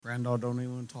Granddaughter don't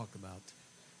even want to talk about.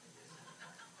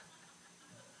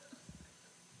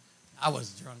 I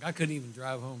was drunk. I couldn't even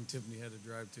drive home. Tiffany had to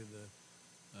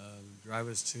drive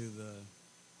us to the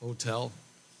hotel.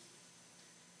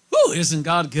 Whew, isn't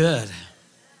God good?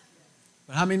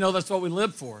 But how many know that's what we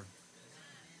live for?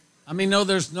 How many know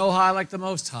there's no high like the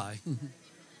Most High?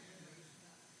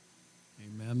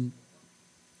 Amen.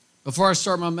 Before I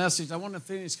start my message, I want to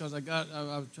finish because it kind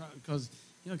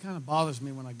of bothers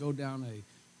me when I go down a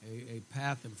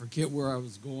path and forget where I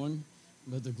was going.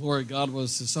 But the glory of God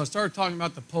was. So I started talking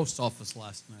about the post office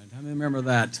last night. How many remember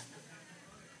that?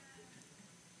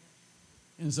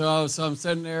 And so I'm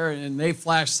sitting there, and they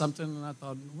flashed something, and I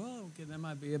thought, well, okay, that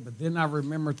might be it. But then I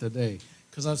remember today,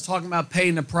 because I was talking about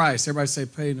paying the price. Everybody say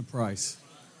paying the price.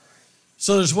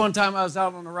 So there's one time I was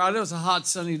out on the road. It was a hot,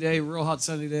 sunny day, real hot,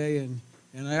 sunny day, and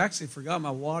I actually forgot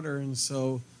my water, and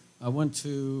so I went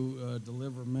to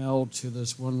deliver mail to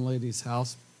this one lady's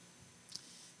house.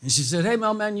 And she said, hey,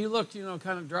 mailman, you look,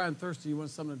 kind of dry and thirsty. You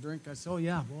want something to drink? I said, oh,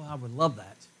 yeah, well, I would love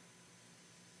that.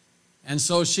 And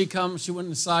so she went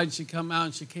inside, she came out,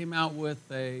 and she came out with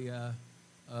a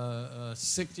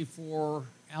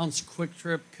 64-ounce Quick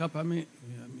Trip cup. That's 64.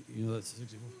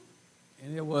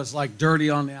 And it was like dirty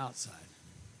on the outside.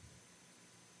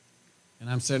 And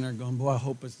I'm sitting there going, boy, I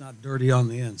hope it's not dirty on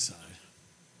the inside.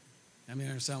 I mean,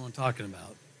 understand what I'm talking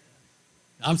about.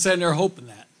 I'm sitting there hoping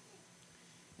that.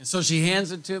 And so she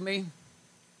hands it to me,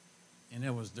 and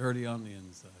it was dirty on the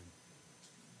inside.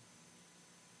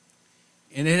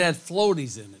 And it had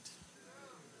floaties in it.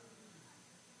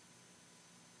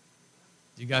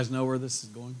 Do you guys know where this is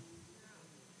going?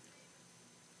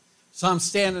 So I'm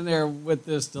standing there with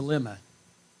this dilemma.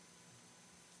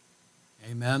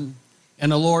 Amen.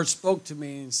 And the Lord spoke to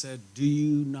me and said, do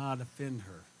you not offend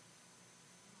her?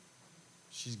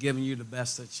 She's giving you the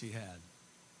best that she had.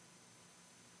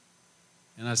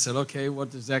 And I said, okay, what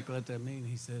does exactly that mean?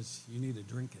 He says, you need to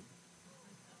drink it.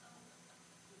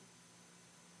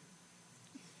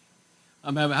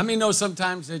 How many know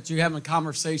sometimes that you're having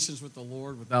conversations with the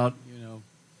Lord without,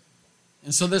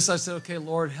 And so I said, okay,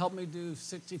 Lord, help me do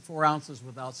 64 ounces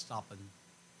without stopping.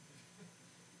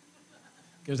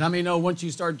 Because how many know once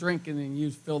you start drinking and you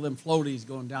feel them floaties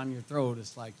going down your throat,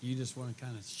 it's like you just want to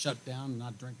kind of shut down and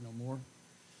not drink no more.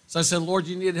 So I said, Lord,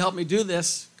 you need to help me do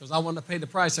this because I want to pay the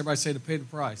price. Everybody say to pay the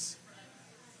price.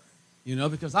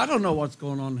 Because I don't know what's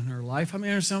going on in her life. I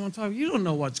mean, understand what I'm talking about? You don't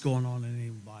know what's going on in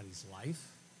anybody's life.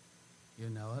 You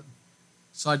know it.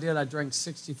 So I did. I drank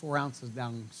 64 ounces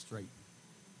down straight.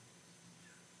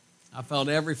 I felt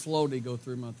every floaty go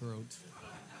through my throat.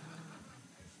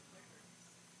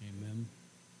 Amen.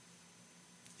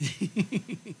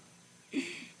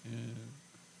 Yeah.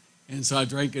 And so I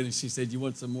drank it, and she said, you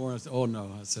want some more? I said, oh,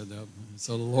 no. I said, no.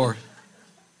 So the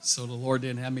Lord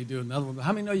didn't have me do another one. But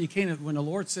how many know you can't, when the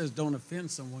Lord says don't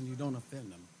offend someone, you don't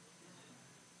offend them?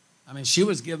 I mean, she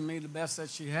was giving me the best that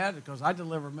she had because I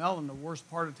deliver mail in the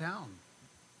worst part of town.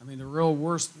 I mean, the real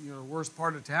worst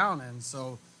part of town. And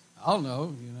so, I don't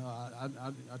know,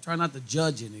 I try not to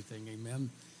judge anything, amen.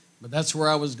 But that's where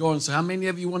I was going. So how many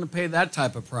of you want to pay that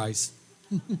type of price?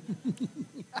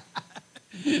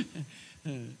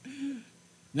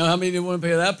 No, how many of you want to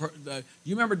pay that?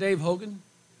 You remember Dave Hogan?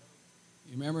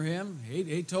 You remember him?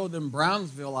 He told them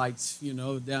Brownsvilleites,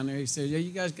 down there, he said, yeah,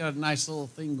 you guys got a nice little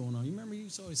thing going on. You remember he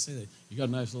used to always say that. You got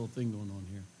a nice little thing going on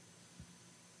here.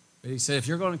 But he said, if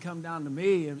you're going to come down to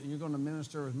me and you're going to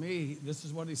minister with me, this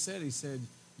is what he said. He said,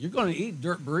 you're going to eat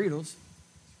dirt burritos.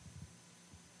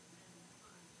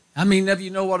 How many of you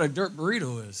know what a dirt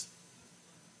burrito is?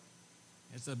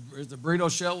 It's a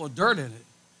burrito shell with dirt in it.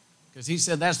 Because he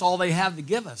said that's all they have to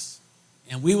give us.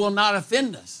 And we will not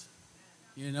offend us.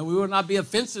 We will not be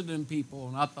offensive to people.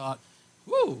 And I thought,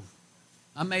 whoo,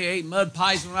 I may have ate mud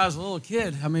pies when I was a little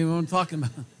kid. I mean, what I'm talking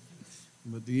about.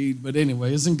 But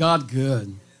anyway, isn't God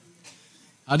good?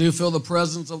 I do feel the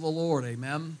presence of the Lord,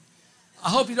 amen. I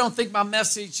hope you don't think my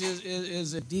message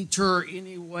is a detour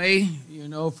anyway,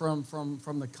 from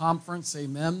the conference,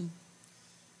 amen.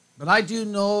 But I do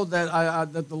know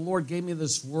that that the Lord gave me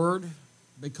this word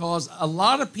because a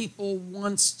lot of people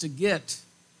wants to get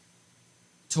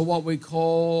to what we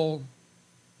call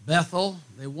Bethel.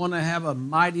 They want to have a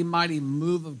mighty, mighty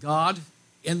move of God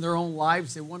in their own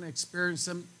lives. They want to experience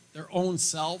their own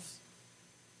self.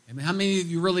 I mean, how many of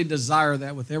you really desire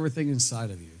that with everything inside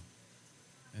of you?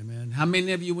 Amen. How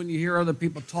many of you, when you hear other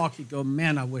people talk, you go,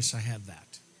 man, I wish I had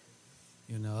that?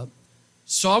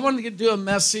 So I wanted to do a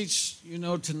message,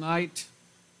 tonight.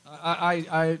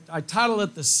 I title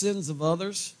it The Sins of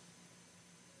Others.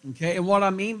 Okay, and what I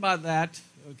mean by that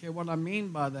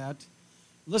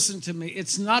listen to me,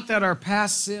 it's not that our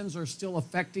past sins are still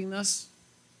affecting us.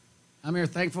 How many are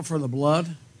thankful for the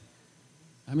blood?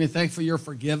 How many are thankful you're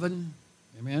forgiven?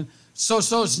 Amen. So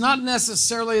it's not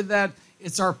necessarily that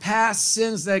it's our past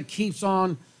sins that keeps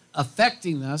on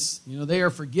affecting us. You know, they are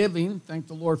forgiving. Thank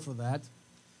the Lord for that.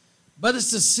 But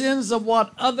it's the sins of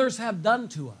what others have done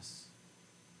to us.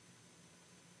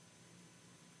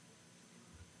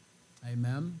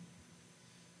 Amen.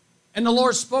 And the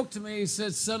Lord spoke to me. He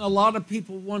said, son, a lot of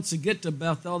people want to get to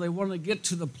Bethel. They want to get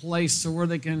to the place where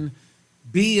they can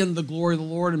be in the glory of the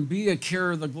Lord and be a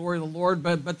carrier of the glory of the Lord.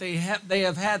 But they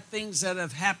have had things that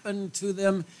have happened to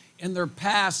them in their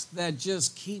past that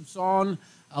just keeps on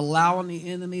allowing the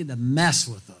enemy to mess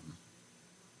with them.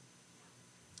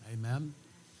 Amen.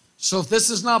 So if this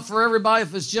is not for everybody,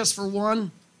 if it's just for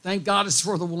one, thank God it's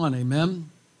for the one. Amen.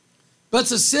 But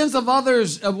it's the sins of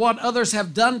others, of what others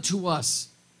have done to us,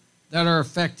 that are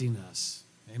affecting us.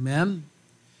 Amen.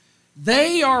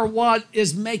 They are what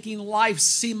is making life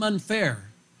seem unfair.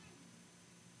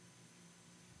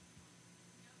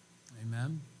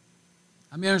 Amen.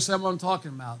 I mean, understand what I'm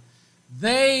talking about.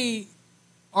 They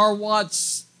are what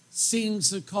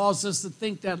seems to cause us to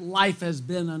think that life has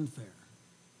been unfair.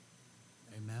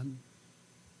 Amen.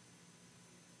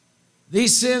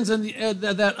 These sins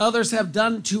that others have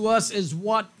done to us is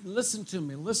what, listen to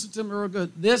me real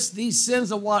good. These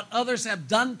sins of what others have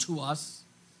done to us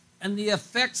and the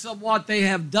effects of what they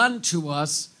have done to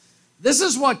us, this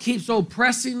is what keeps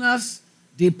oppressing us,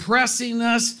 depressing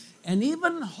us, and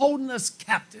even holding us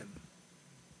captive.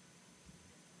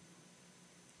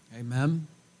 Amen.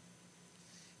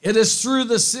 It is through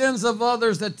the sins of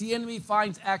others that the enemy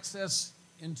finds access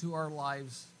into our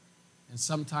lives, and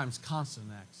sometimes constant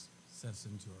access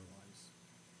into our lives.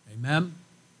 Amen.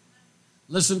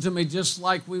 Listen to me, just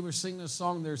like we were singing a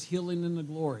song, there's healing in the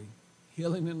glory.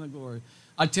 Healing in the glory.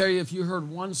 I tell you, if you heard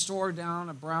one story down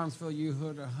at Brownsville, you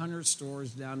heard 100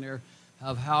 stories down there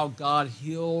of how God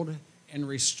healed and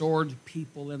restored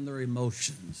people in their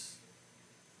emotions.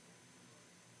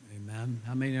 Amen.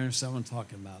 How many understand what I'm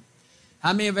talking about?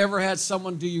 How many have ever had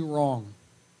someone do you wrong?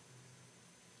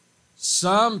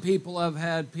 Some people have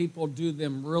had people do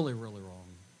them really, really wrong.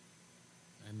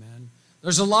 Amen.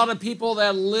 There's a lot of people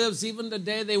that lives even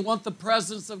today. They want the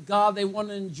presence of God. They want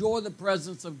to enjoy the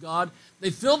presence of God. They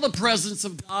feel the presence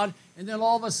of God, and then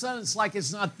all of a sudden it's like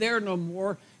it's not there no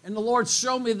more. And the Lord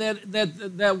showed me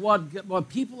that what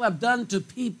people have done to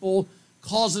people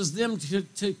causes them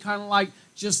to kind of like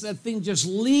just that thing just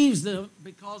leaves them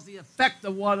because the effect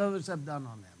of what others have done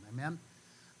on them. Amen.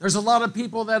 There's a lot of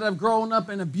people that have grown up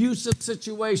in abusive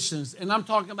situations, and I'm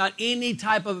talking about any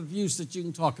type of abuse that you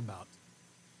can talk about.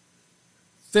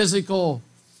 Physical,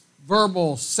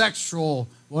 verbal, sexual,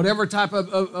 whatever type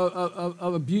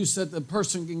of abuse that the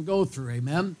person can go through,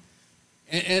 amen?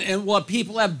 And what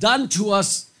people have done to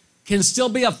us can still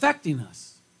be affecting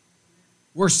us.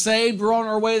 We're saved, we're on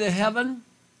our way to heaven,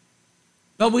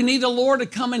 but we need the Lord to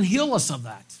come and heal us of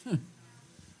that.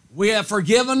 We have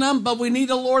forgiven them, but we need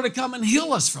the Lord to come and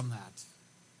heal us from that.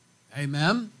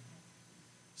 Amen?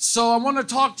 So I want to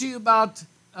talk to you about,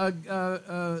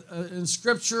 in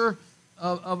Scripture,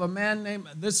 of a man named,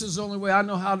 this is the only way I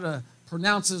know how to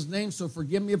pronounce his name, so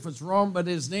forgive me if it's wrong, but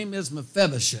his name is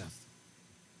Mephibosheth.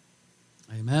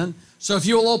 Amen. So if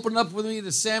you'll open up with me to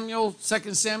 2 Samuel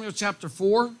chapter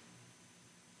 4,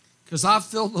 because I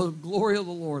feel the glory of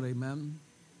the Lord, amen.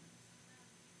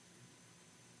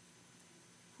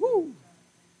 Woo.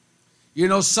 You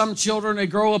know, some children, they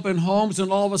grow up in homes, and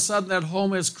all of a sudden that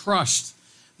home is crushed.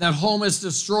 That home is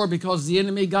destroyed because the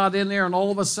enemy got in there, and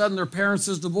all of a sudden their parents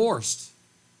is divorced.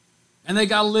 And they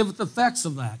got to live with the effects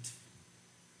of that.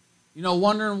 You know,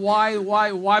 wondering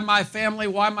why my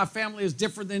family is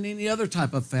different than any other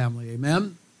type of family.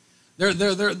 Amen.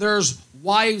 There's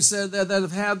wives that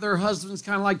have had their husbands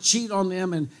kind of like cheat on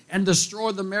them and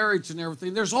destroy the marriage and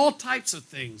everything. There's all types of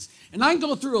things. And I can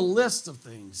go through a list of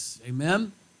things.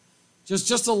 Amen.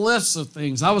 Just a list of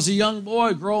things. I was a young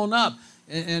boy growing up,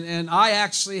 and I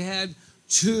actually had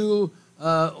two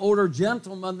older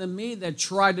gentlemen than me that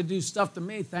tried to do stuff to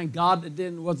me. Thank God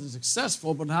it wasn't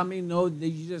successful, but how many know that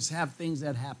you just have things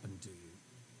that happen to you?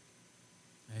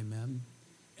 Amen.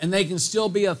 And they can still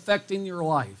be affecting your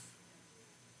life.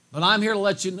 But I'm here to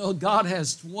let you know God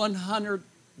has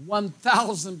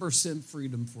 1,000%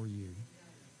 freedom for you.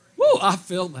 Woo, I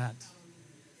feel that.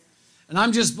 And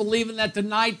I'm just believing that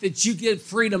tonight that you get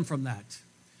freedom from that.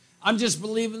 I'm just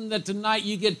believing that tonight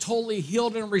you get totally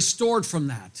healed and restored from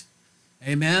that.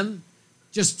 Amen.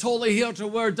 Just totally healed to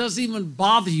where it doesn't even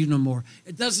bother you no more.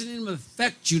 It doesn't even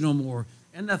affect you no more.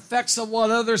 And the effects of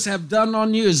what others have done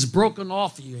on you is broken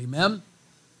off of you. Amen.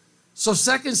 So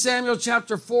 2 Samuel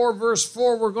chapter 4, verse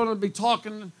 4, we're going to be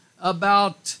talking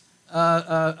about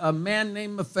a man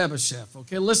named Mephibosheth.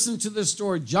 Okay, listen to this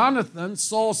story. Jonathan,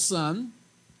 Saul's son.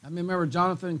 I remember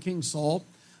Jonathan, King Saul.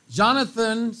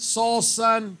 Jonathan, Saul's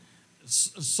son,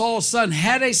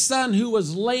 had a son who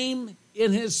was lame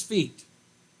in his feet.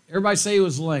 Everybody say he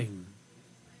was lame.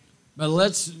 But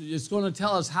it's going to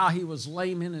tell us how he was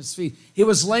lame in his feet. He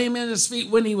was lame in his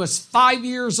feet when he was 5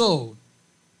 years old.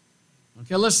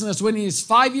 Okay, listen to this. When he was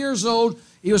 5 years old,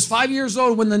 he was 5 years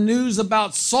old when the news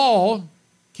about Saul,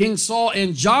 King Saul,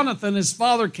 and Jonathan, his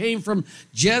father, came from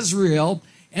Jezreel,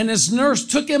 and his nurse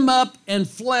took him up and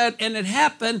fled, and it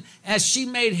happened as she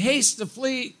made haste to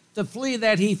flee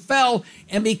that he fell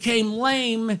and became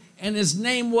lame, and his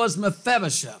name was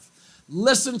Mephibosheth.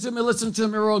 Listen to me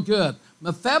real good.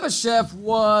 Mephibosheth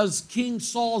was King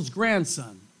Saul's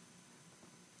grandson.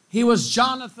 He was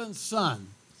Jonathan's son.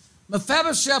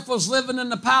 Mephibosheth was living in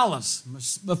the palace.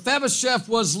 Mephibosheth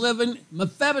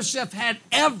had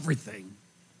everything.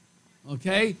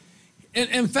 Okay?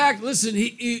 In fact, listen,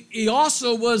 he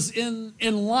also was in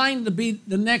line to be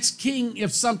the next king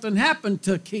if something happened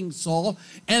to King Saul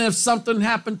and if something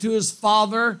happened to his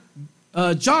father,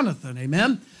 Jonathan.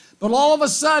 Amen? But all of a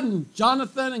sudden,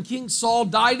 Jonathan and King Saul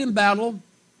died in battle.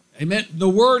 Amen? The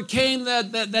word came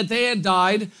that they had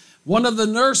died. One of the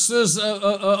nurses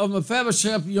of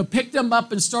Mephibosheth, picked him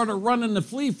up and started running to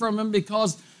flee from him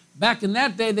because back in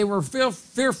that day they were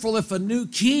fearful if a new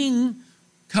king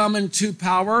come into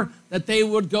power that they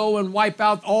would go and wipe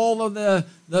out all of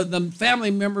the family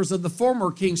members of the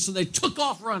former king. So they took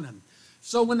off running.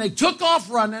 So when they took off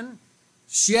running,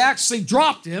 she actually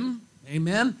dropped him,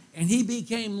 amen, and he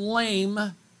became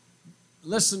lame.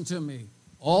 Listen to me,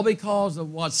 all because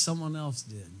of what someone else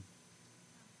did.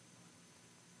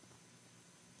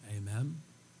 Amen.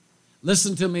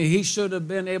 Listen to me, he should have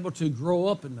been able to grow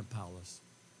up in the palace.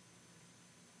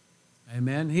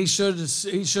 Amen. He should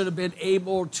have been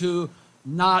able to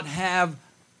not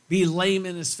be lame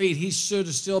in his feet. He should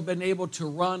have still been able to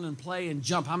run and play and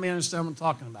jump. How many understand what I'm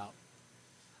talking about?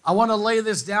 I want to lay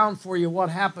this down for you, what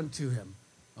happened to him.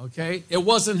 Okay? It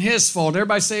wasn't his fault.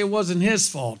 Everybody say it wasn't his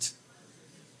fault.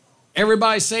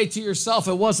 Everybody say to yourself,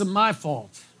 it wasn't my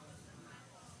fault.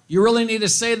 You really need to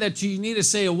say that. You need to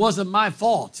say it wasn't my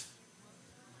fault.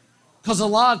 Because a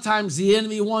lot of times the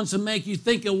enemy wants to make you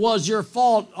think it was your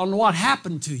fault on what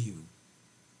happened to you.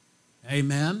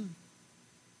 Amen.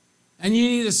 And you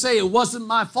need to say it wasn't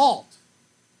my fault.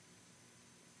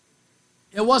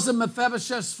 It wasn't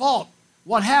Mephibosheth's fault.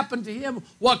 What happened to him,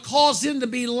 what caused him to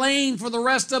be lame for the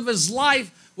rest of his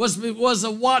life was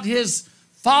what his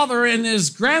father and his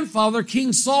grandfather,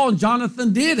 King Saul and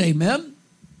Jonathan, did. Amen.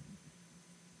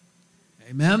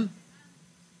 Amen.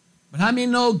 But how many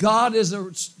know God is a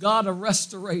God of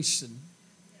restoration?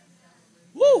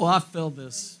 Woo, I feel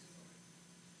this.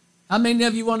 How many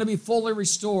of you want to be fully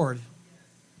restored?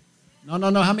 No.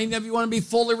 How many of you want to be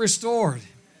fully restored?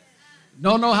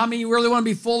 No. How many of you really want to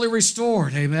be fully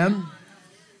restored? Amen.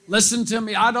 Listen to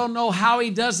me. I don't know how he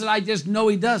does it. I just know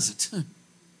he does it.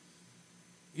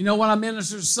 You know, when I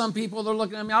minister to some people, they're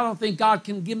looking at me, I don't think God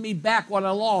can give me back what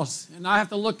I lost. And I have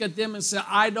to look at them and say,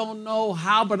 I don't know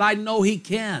how, but I know he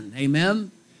can.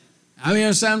 Amen? I mean,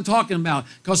 that's what I'm talking about.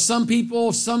 Because some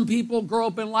people grow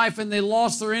up in life and they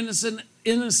lost their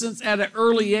innocence at an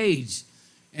early age.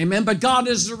 Amen? But God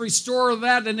is the restorer of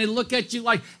that, and they look at you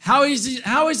like, how is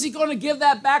he going to give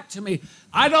that back to me?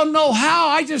 I don't know how,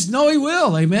 I just know he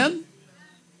will. Amen?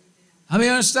 I mean,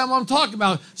 understand what I'm talking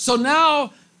about. So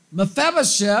now,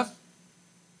 Mephibosheth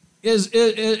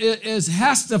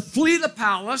has to flee the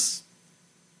palace.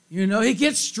 You know, he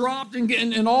gets dropped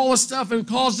and all this stuff and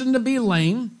caused him to be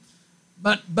lame.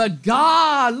 But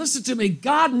God, listen to me,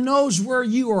 God knows where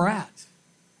you are at.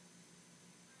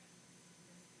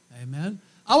 Amen.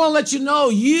 I want to let you know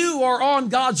you are on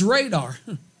God's radar.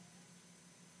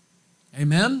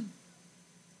 Amen.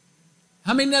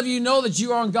 How many of you know that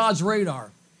you are on God's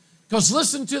radar? Because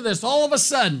listen to this, all of a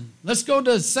sudden, let's go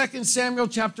to 2 Samuel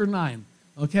chapter 9,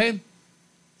 okay?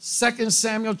 2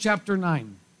 Samuel chapter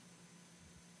 9.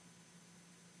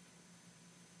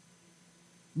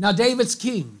 Now David's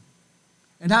king.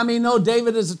 And how many know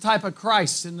David is a type of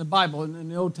Christ in the Bible, in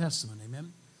the Old Testament,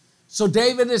 amen? So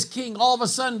David is king. All of a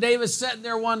sudden, David's sitting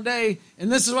there one day, and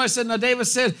this is what I said. Now David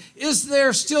said, is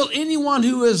there still anyone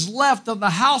who is left of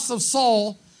the house of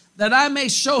Saul that I may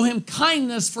show him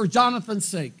kindness for Jonathan's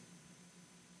sake?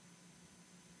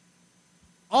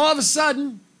 All of a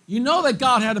sudden, you know that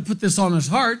God had to put this on his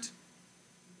heart.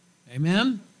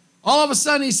 Amen. All of a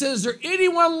sudden, he says, is there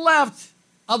anyone left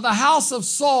of the house of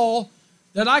Saul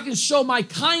that I can show my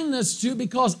kindness to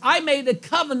because I made a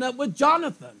covenant with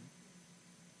Jonathan.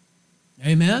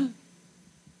 Amen.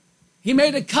 He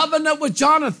made a covenant with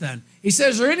Jonathan. He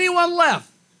says, is there anyone left?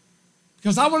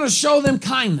 Because I want to show them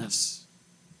kindness.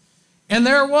 And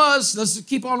there was, let's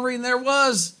keep on reading, there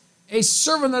was a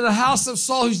servant of the house of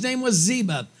Saul whose name was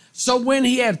Ziba. So when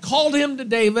he had called him to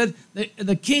David,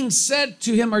 the king said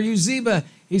to him, are you Ziba?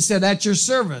 He said, at your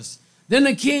service. Then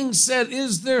the king said,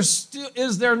 is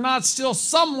there not still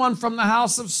someone from the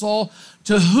house of Saul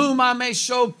to whom I may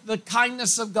show the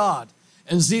kindness of God?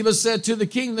 And Ziba said to the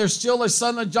king, there's still a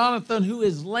son of Jonathan who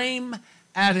is lame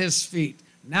at his feet.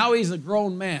 Now he's a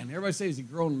grown man. Everybody say he's a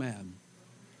grown man.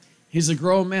 He's a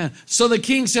grown man. So the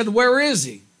king said, where is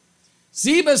he?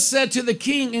 Ziba said to the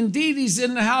king, indeed, he's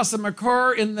in the house of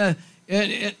Machir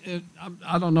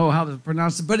I don't know how to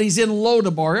pronounce it, but he's in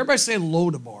Lodabar. Everybody say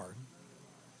Lodabar.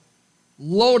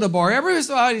 Lodabar. Everybody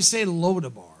know how you say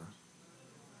Lodabar.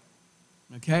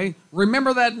 Okay?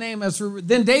 Remember that name.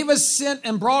 Then David sent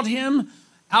and brought him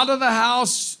out of the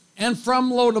house and from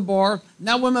Lodabar.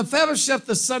 Now when Mephibosheth,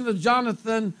 the son of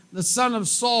Jonathan, the son of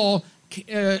Saul,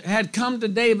 had come to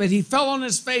David, he fell on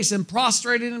his face and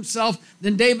prostrated himself.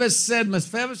 Then David said,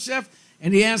 Mephibosheth,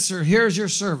 and he answered, here's your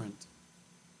servant.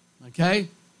 Okay?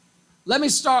 Let me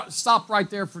stop right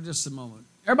there for just a moment.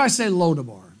 Everybody say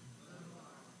Lodabar.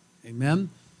 Amen.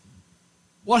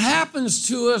 What happens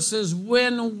to us is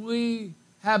when we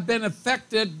have been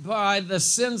affected by the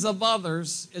sins of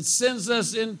others, it sends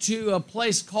us into a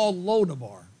place called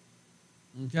Lodabar.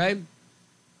 Okay?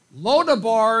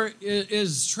 Lodabar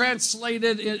is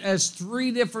translated as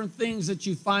three different things that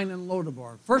you find in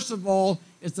Lodabar. First of all,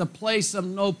 it's a place of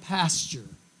no pasture.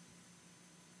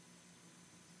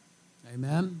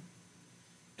 Amen.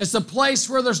 It's a place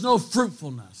where there's no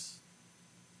fruitfulness.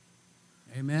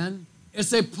 Amen.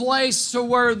 It's a place to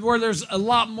where there's a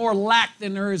lot more lack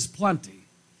than there is plenty.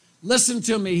 Listen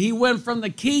to me. He went from the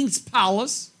king's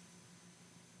palace,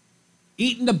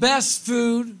 eating the best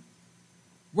food,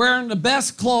 wearing the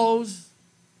best clothes,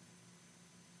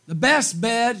 the best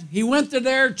bed. He went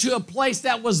there to a place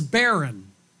that was barren.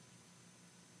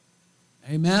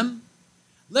 Amen.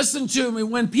 Listen to me.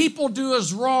 When people do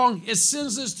us wrong, it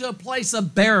sends us to a place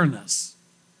of barrenness.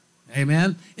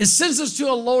 Amen. It sends us to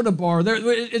a Lodabar.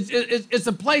 It's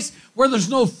a place where there's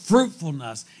no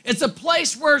fruitfulness. It's a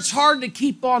place where it's hard to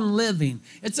keep on living.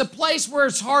 It's a place where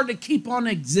it's hard to keep on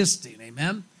existing.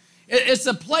 Amen. It's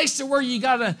a place to where you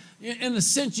got to, in a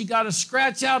sense, you got to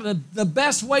scratch out the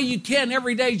best way you can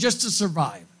every day just to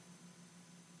survive.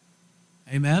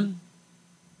 Amen.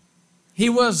 He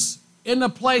was in a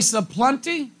place of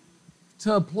plenty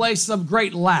to a place of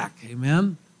great lack.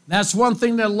 Amen. That's one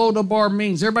thing that Lodabar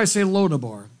means. Everybody say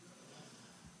Lodabar.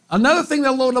 Another thing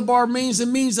that Lodabar means, it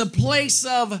means a place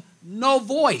of no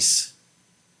voice.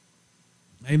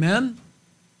 Amen.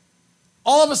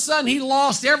 All of a sudden, he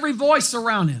lost every voice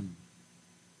around him.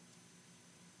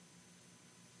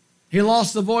 He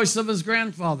lost the voice of his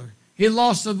grandfather. He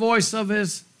lost the voice of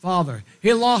his father.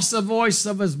 He lost the voice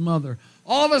of his mother.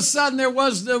 All of a sudden,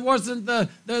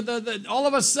 all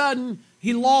of a sudden,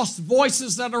 he lost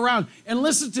voices that are around. And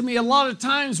listen to me, a lot of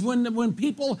times when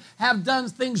people have done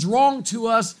things wrong to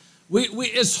us,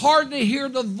 it's hard to hear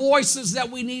the voices that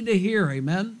we need to hear,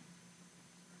 amen?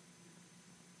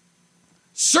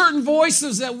 Certain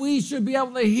voices that we should be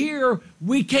able to hear,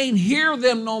 we can't hear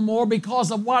them no more because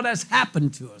of what has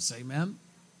happened to us, amen?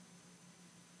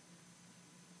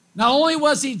 Not only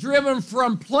was he driven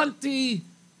from plenty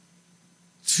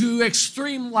to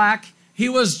extreme lack, he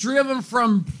was driven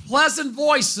from pleasant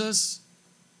voices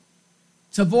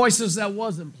to voices that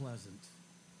wasn't pleasant.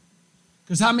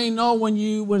 Because how many know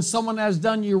when someone has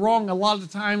done you wrong, a lot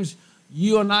of times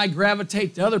you and I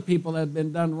gravitate to other people that have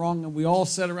been done wrong, and we all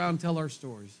sit around and tell our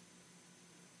stories.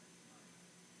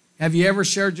 Have you ever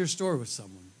shared your story with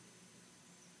someone?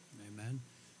 Amen.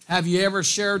 Have you ever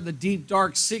shared the deep,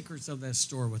 dark secrets of that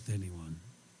story with anyone?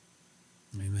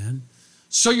 Amen.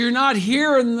 So you're not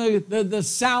hearing the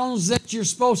sounds that you're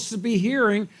supposed to be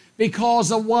hearing because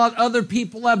of what other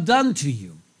people have done to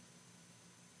you.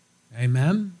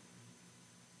 Amen.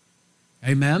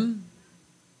 Amen.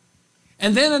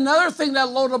 And then another thing that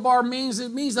Lodabar means,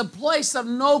 it means a place of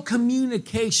no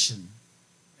communication.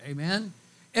 Amen.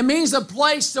 It means a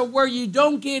place to where you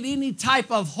don't get any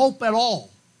type of hope at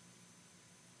all.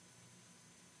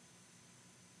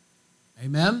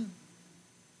 Amen.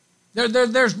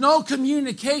 There's no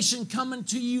communication coming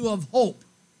to you of hope.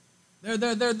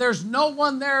 There's no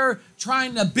one there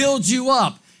trying to build you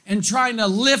up. and trying to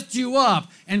lift you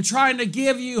up and trying to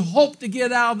give you hope to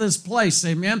get out of this place,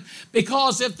 amen?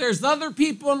 Because if there's other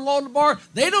people in Lodabar,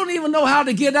 they don't even know how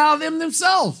to get out of them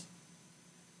themselves.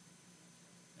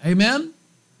 Amen?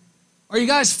 Are you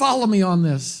guys follow me on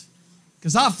this?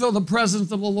 Because I feel the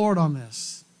presence of the Lord on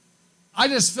this. I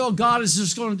just feel God is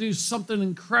just going to do something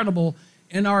incredible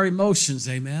in our emotions,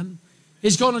 amen?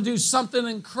 He's going to do something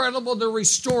incredible to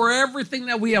restore everything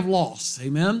that we have lost,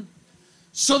 amen?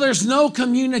 So there's no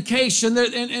communication,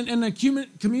 and the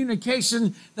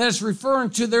communication that it's referring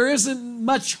to, there isn't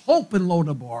much hope in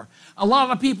Lodabar. A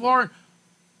lot of people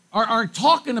aren't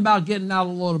talking about getting out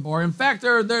of Lodabar. In fact,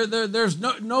 there's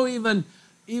no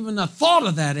even a thought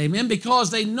of that, amen,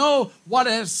 because they know what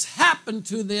has happened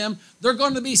to them. They're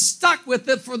going to be stuck with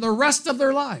it for the rest of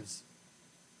their lives.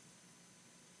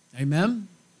 Amen?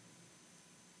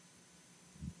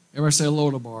 Everybody say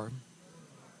Lodabar.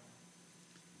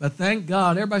 But thank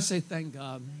God. Everybody say thank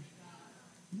God.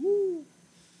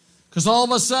 Because all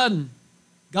of a sudden,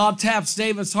 God taps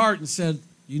David's heart and said,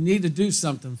 you need to do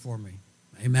something for me.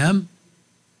 Amen?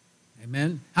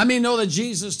 Amen. How many know that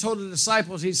Jesus told the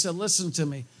disciples, he said, listen to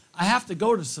me, I have to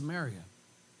go to Samaria.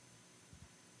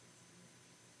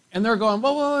 And they're going,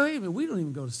 well, wait a minute, we don't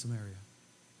even go to Samaria.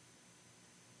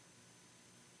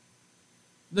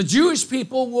 The Jewish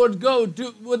people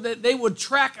they would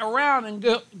track around and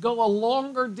go a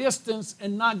longer distance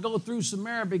and not go through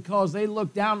Samaria because they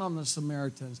looked down on the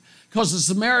Samaritans. Because the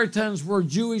Samaritans were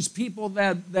Jewish people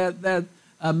that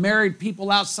married people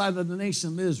outside of the nation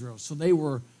of Israel. So they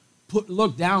were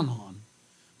looked down on.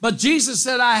 But Jesus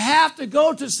said, I have to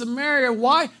go to Samaria.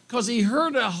 Why? Because he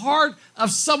heard a heart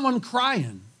of someone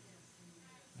crying.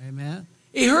 Amen.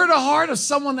 He heard a heart of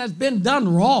someone that's been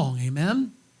done wrong.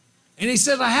 Amen. And he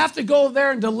said, I have to go there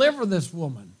and deliver this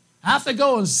woman. I have to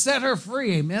go and set her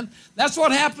free, amen? That's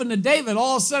what happened to David.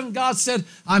 All of a sudden, God said,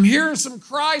 I'm hearing some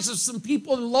cries of some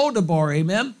people in Lodabar,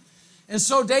 amen? And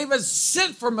so David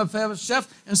sent for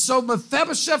Mephibosheth, and so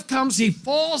Mephibosheth comes. He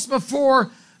falls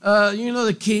before,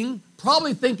 the king,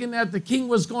 probably thinking that the king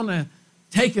was going to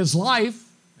take his life,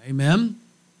 amen?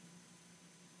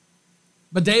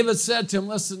 But David said to him,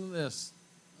 listen to this.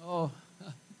 Oh,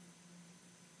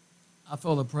 I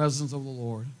feel the presence of the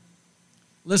Lord.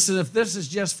 Listen, if this is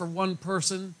just for one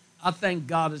person, I thank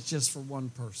God it's just for one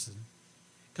person.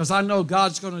 Because I know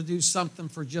God's going to do something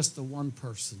for just the one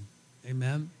person.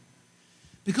 Amen?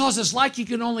 Because it's like you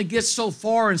can only get so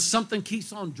far and something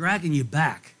keeps on dragging you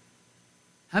back.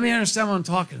 How many understand what I'm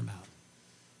talking about?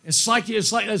 It's like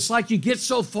you get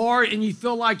so far and you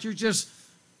feel like you're just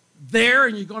there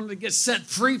and you're going to get set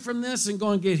free from this and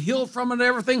going to get healed from it and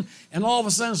everything, and all of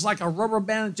a sudden it's like a rubber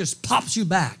band that just pops you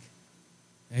back.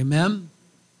 Amen?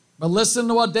 But listen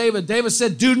to what David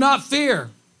said, do not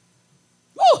fear.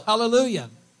 Woo,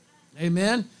 hallelujah.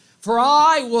 Amen? For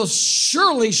I will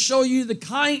surely show you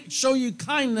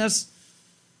kindness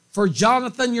for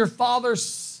Jonathan your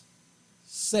father's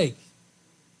sake.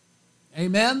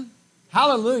 Amen?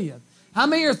 Hallelujah. How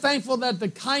many are thankful that the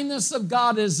kindness of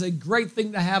God is a great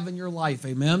thing to have in your life?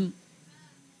 Amen?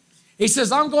 He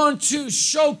says, I'm going to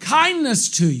show kindness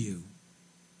to you.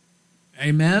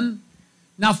 Amen?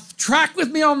 Now, track with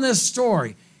me on this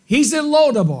story. He's in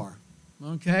Lodabar,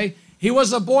 okay? He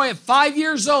was a boy at 5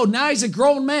 years old. Now he's a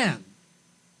grown man,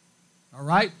 all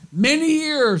right? Many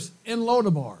years in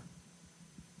Lodabar.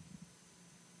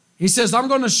 He says, I'm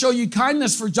going to show you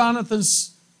kindness for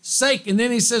Jonathan's sake. And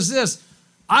then he says this,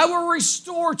 I will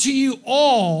restore to you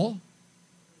all,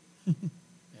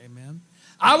 amen.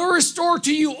 I will restore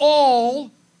to you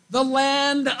all the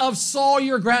land of Saul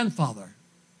your grandfather.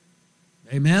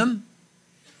 Amen.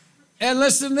 And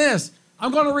listen to this.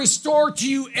 I'm going to restore to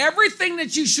you everything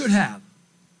that you should have.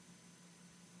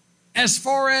 As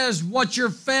far as what your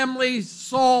family,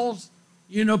 Saul's,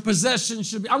 possession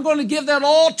should be. I'm going to give that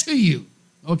all to you.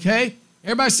 Okay?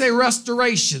 Everybody say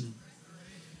restoration.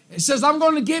 It says, I'm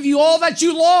going to give you all that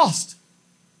you lost.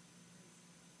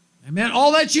 Amen.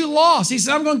 All that you lost. He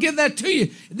said, I'm going to give that to you.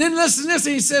 And then listen to this.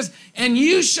 And he says, and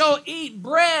you shall eat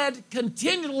bread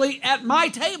continually at my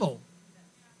table.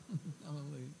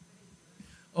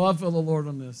 Oh, I feel the Lord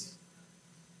on this.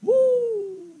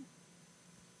 Woo!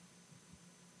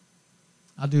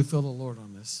 I do feel the Lord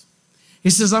on this. He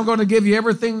says, I'm going to give you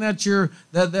everything that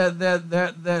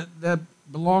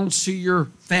belongs to your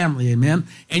family, amen?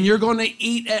 And you're going to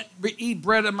eat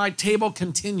bread at my table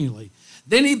continually.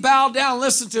 Then he bowed down,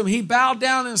 listen to him, he bowed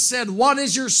down and said, what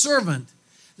is your servant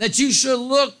that you should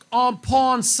look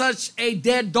upon such a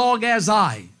dead dog as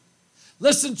I?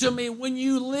 Listen to me, when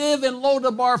you live in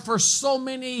Lodabar for so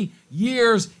many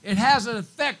years, it has an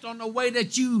effect on the way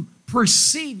that you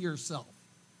perceive yourself.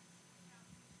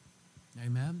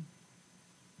 Amen.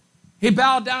 He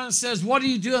bowed down and says, what are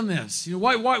you doing this? You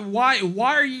know,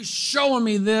 why are you showing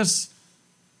me this?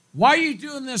 Why are you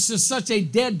doing this to such a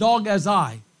dead dog as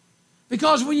I?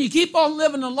 Because when you keep on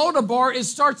living in Debar, it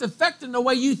starts affecting the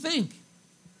way you think.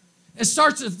 It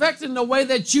starts affecting the way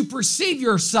that you perceive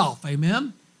yourself.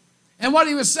 Amen. And what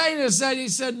he was saying is that he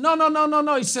said,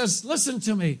 no. He says, listen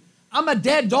to me. I'm a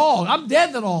dead dog. I'm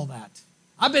dead to all that.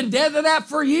 I've been dead to that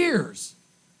for years.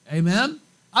 Amen.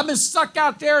 I've been stuck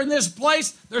out there in this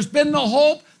place. There's been no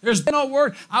hope. There's been no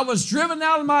word. I was driven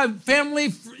out of my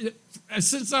family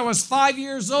since I was 5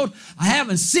 years old. I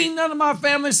haven't seen none of my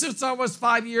family since I was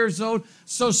 5 years old.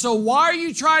 So why are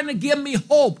you trying to give me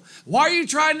hope? Why are you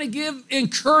trying to give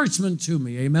encouragement to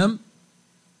me? Amen.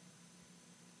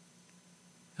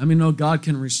 How many know God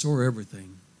can restore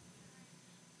everything?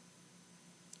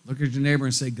 Look at your neighbor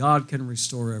and say, God can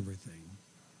restore everything.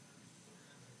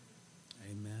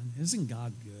 Amen. Isn't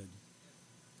God good?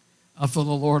 I feel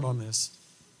the Lord on this.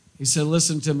 He said,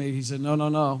 listen to me. He said,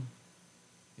 no.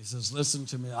 He says, listen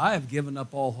to me. I have given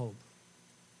up all hope.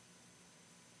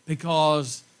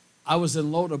 Because I was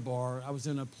in Debar. I was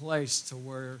in a place to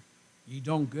where you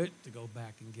don't get to go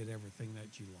back and get everything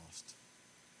that you lost.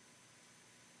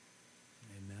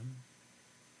 Amen.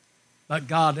 But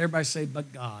God, everybody say,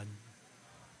 but God.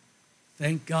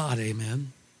 Thank God,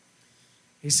 amen.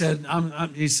 He said,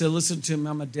 listen to him,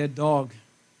 I'm a dead dog.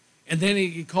 And then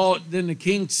he called, then the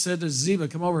king said to Ziba,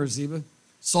 come over here, Ziba,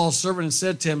 Saul's servant, and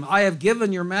said to him, I have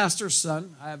given your master's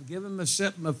son, I have given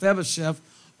Mephibosheth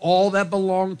all that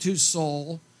belonged to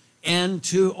Saul and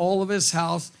to all of his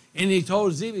house. And he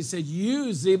told Ziba, he said,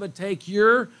 you, Ziba, take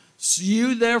you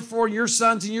therefore, your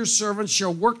sons and your servants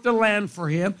shall work the land for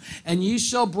him, and you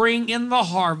shall bring in the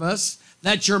harvest,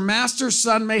 that your master's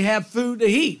son may have food to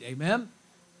eat. Amen.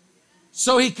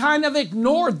 So he kind of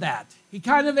ignored that. He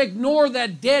kind of ignored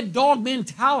that dead dog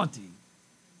mentality.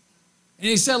 And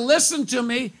he said, listen to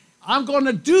me, I'm going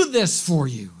to do this for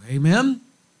you. Amen.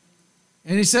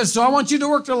 And he says, so I want you to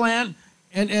work the land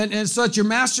and so that your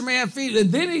master may have food.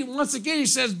 And then he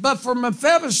says, but for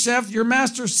Mephibosheth, your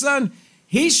master's son,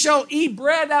 he shall eat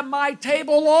bread at my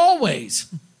table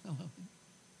always.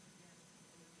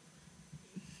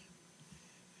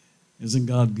 Isn't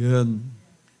God good?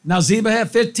 Now Ziba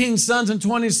had 15 sons and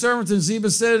 20 servants, and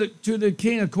Ziba said to the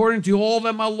king, according to all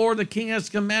that my lord the king has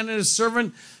commanded his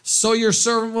servant, so your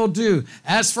servant will do.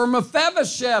 As for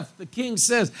Mephibosheth, the king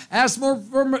says,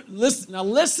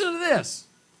 listen to this.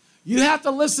 You have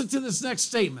to listen to this next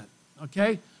statement,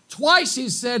 okay? Twice he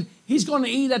said he's going to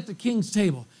eat at the king's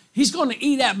table. He's going to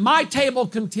eat at my table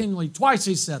continually. Twice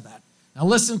he said that. Now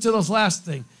listen to this last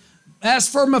thing. As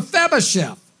for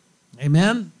Mephibosheth,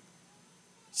 amen,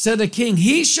 said the king,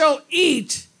 he shall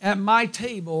eat at my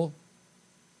table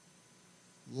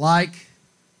like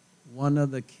one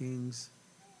of the king's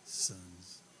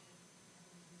sons.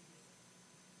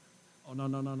 Oh, no,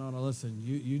 listen.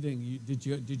 Did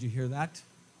you hear that?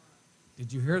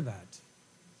 Did you hear that?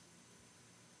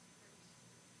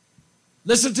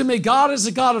 Listen to me. God is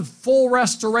a God of full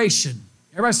restoration.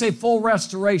 Everybody say full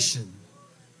restoration.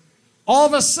 All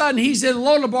of a sudden, he's in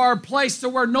Debar, a place to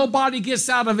where nobody gets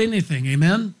out of anything,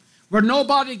 amen? Where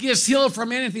nobody gets healed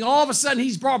from anything. All of a sudden,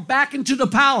 he's brought back into the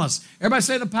palace. Everybody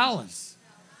say the palace.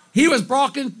 He was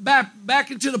brought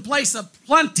back into the place of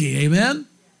plenty, amen?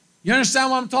 You understand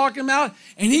what I'm talking about?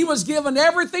 And he was given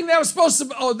everything that was supposed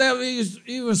to,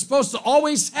 he was supposed to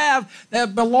always have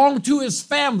that belonged to his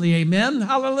family, amen?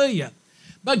 Hallelujah.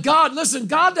 But God, listen,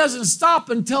 God doesn't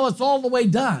stop until it's all the way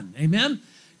done, amen?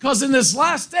 Because in this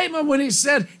last statement when he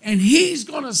said, and he's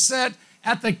going to sit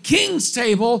at the king's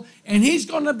table and he's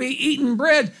going to be eating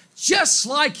bread just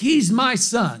like he's my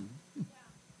son.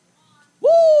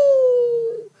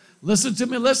 Woo! Listen to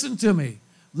me.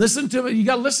 You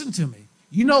got to listen to me.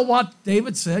 You know what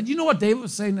David said? You know what David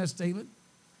was saying in that statement?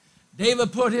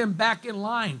 David put him back in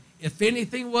line. If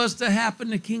anything was to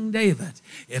happen to King David,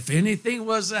 if anything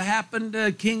was to happen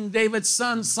to King David's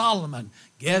son Solomon,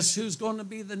 guess who's going to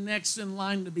be the next in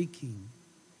line to be king?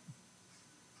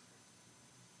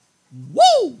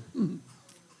 Woo!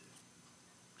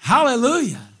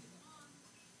 Hallelujah.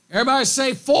 Everybody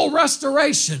say full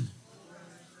restoration.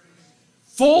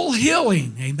 Full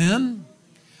healing. Amen.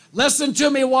 Listen to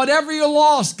me. Whatever you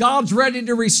lost, God's ready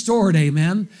to restore it.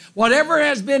 Amen. Whatever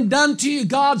has been done to you,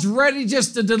 God's ready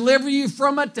just to deliver you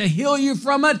from it, to heal you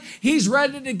from it. He's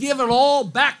ready to give it all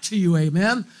back to you.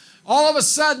 Amen. All of a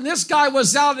sudden, this guy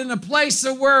was out in a place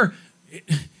where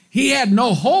he had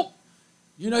no hope.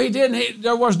 You know,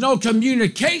 there was no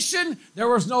communication. There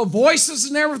was no voices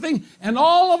and everything. And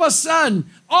all of a sudden,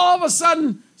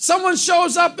 Someone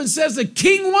shows up and says, the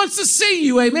king wants to see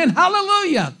you. Amen.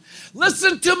 Hallelujah.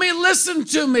 Listen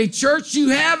to me, church. You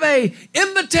have an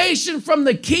invitation from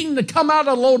the king to come out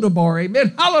of Debar.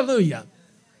 Amen. Hallelujah.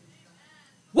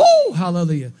 Woo,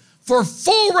 hallelujah. For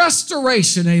full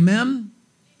restoration. Amen.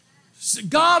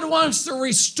 God wants to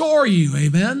restore you.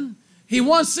 Amen. He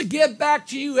wants to give back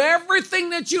to you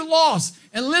everything that you lost.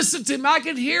 And listen to him. I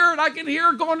can hear it. I can hear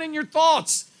it going in your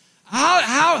thoughts.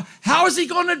 How is he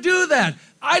going to do that?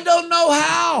 I don't know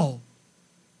how.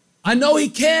 I know he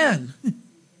can.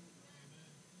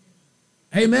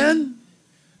 Amen.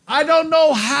 I don't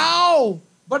know how,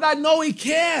 but I know he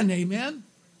can. Amen.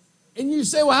 And you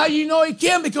say, well, how do you know he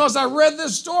can? Because I read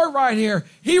this story right here.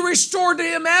 He restored to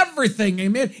him everything.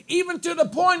 Amen. Even to the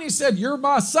point he said, you're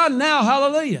my son now.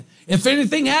 Hallelujah. If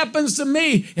anything happens to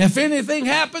me, if anything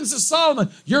happens to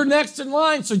Solomon, you're next in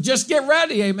line. So just get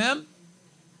ready. Amen.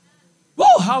 Woo,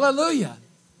 hallelujah.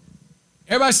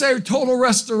 Everybody say total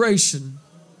restoration.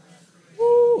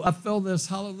 Woo, I feel this.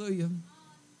 Hallelujah.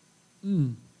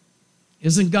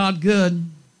 Isn't God good?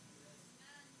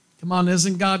 Come on,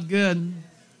 isn't God good?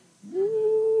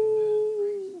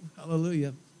 Woo,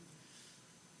 hallelujah.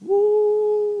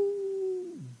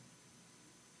 Woo.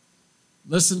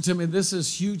 Listen to me, this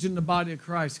is huge in the body of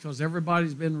Christ because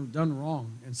everybody's been done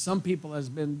wrong. And some people has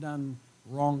been done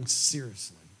wrong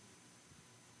seriously.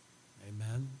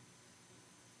 Amen.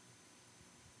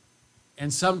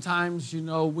 And sometimes,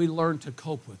 we learn to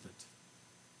cope with it.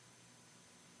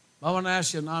 I want to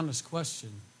ask you an honest question.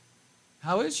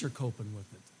 How is your coping with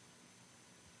it?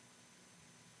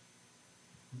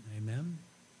 Amen.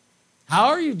 How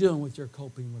are you doing with your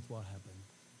coping with what happened?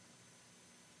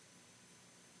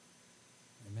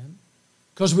 Amen.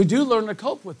 Because we do learn to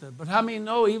cope with it. But how many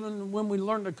know even when we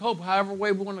learn to cope, however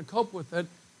way we want to cope with it,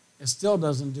 it still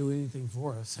doesn't do anything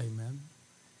for us. Amen.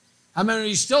 How many of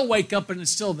you still wake up and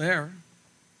it's still there?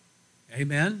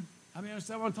 Amen. How many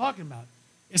understand what I'm talking about?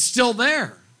 It's still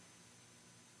there.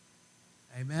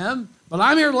 Amen. But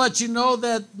I'm here to let you know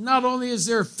that not only is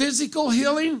there physical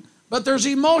healing, but there's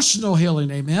emotional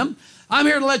healing. Amen. I'm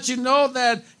here to let you know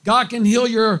that God can heal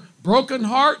your broken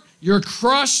heart, your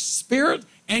crushed spirit,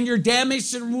 and your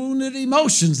damaged and wounded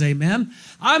emotions. Amen.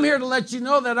 I'm here to let you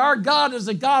know that our God is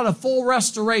a God of full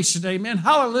restoration. Amen.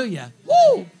 Hallelujah.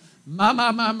 Woo.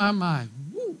 My.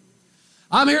 Woo.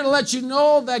 I'm here to let you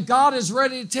know that God is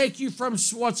ready to take you from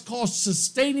what's called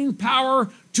sustaining power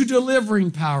to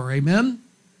delivering power. Amen.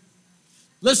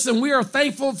 Listen, we are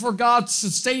thankful for God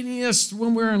sustaining us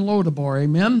when we're in Debar.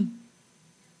 Amen.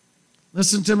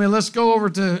 Listen to me. Let's go over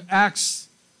to Acts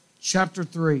chapter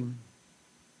 3.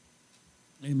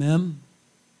 Amen.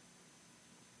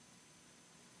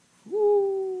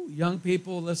 Woo. Young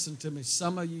people, listen to me.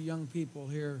 Some of you young people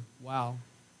here, wow.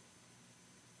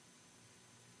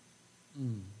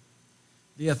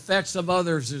 The effects of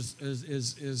others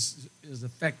is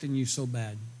affecting you so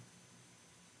bad.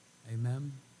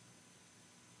 Amen.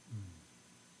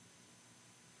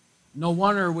 No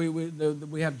wonder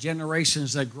we have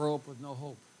generations that grow up with no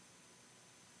hope.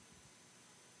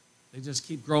 They just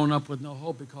keep growing up with no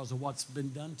hope because of what's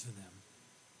been done to them.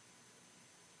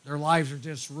 Their lives are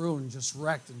just ruined, just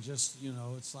wrecked, and just,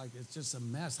 it's just a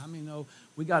mess. How many know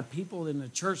we got people in the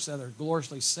church that are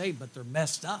gloriously saved, but they're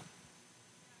messed up?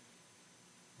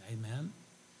 Amen.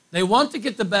 They want to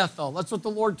get to Bethel. That's what the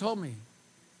Lord told me.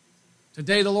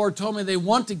 Today the Lord told me they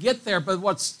want to get there, but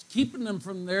what's keeping them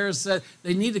from there is that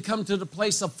they need to come to the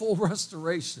place of full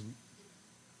restoration.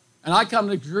 And I come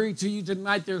to agree to you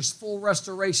tonight, there's full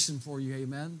restoration for you,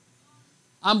 amen.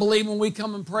 I'm believing when we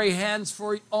come and pray hands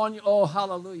on you. Oh,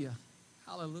 hallelujah.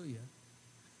 Hallelujah.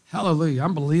 Hallelujah.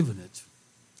 I'm believing it.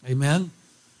 Amen.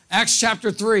 Acts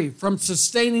chapter 3, from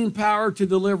sustaining power to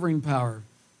delivering power.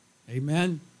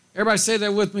 Amen. Everybody say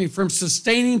that with me. From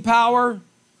sustaining power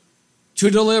to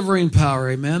delivering power.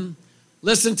 Amen.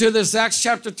 Listen to this. Acts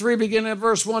chapter 3, beginning at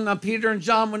verse 1. Now Peter and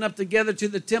John went up together to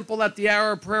the temple at the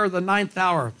hour of prayer, the 9th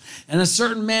hour. And a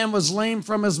certain man was lame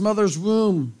from his mother's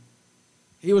womb.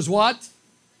 He was what?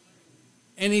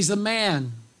 And he's a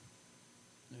man.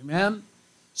 Amen.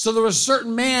 So there was a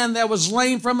certain man that was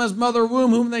lame from his mother's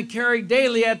womb, whom they carried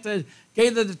daily at the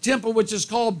gate of the temple, which is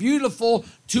called Beautiful,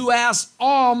 to ask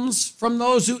alms from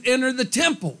those who entered the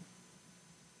temple.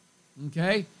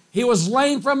 Okay. He was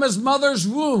lame from his mother's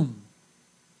womb.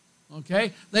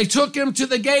 Okay. They took him to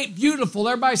the gate Beautiful.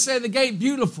 Everybody say the gate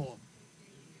Beautiful.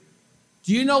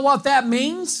 Do you know what that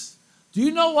means? Do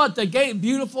you know what the gate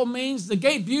Beautiful means? The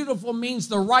gate Beautiful means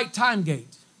the right time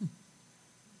gate.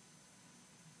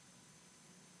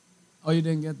 Oh, you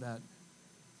didn't get that?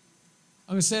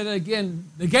 I'm going to say that again.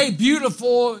 The gate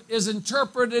beautiful is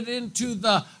interpreted into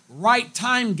the right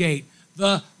time gate,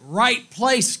 the right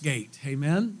place gate.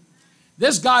 Amen.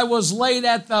 This guy was laid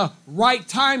at the right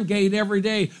time gate every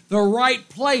day, the right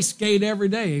place gate every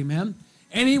day. Amen.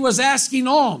 And he was asking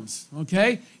alms.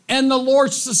 Okay. And the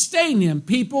Lord sustained him.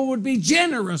 People would be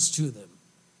generous to them.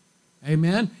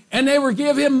 Amen. And they would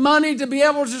give him money to be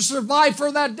able to survive for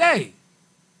that day.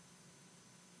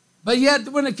 But yet,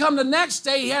 when it come the next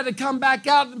day, he had to come back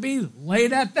out and be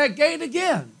laid at that gate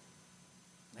again.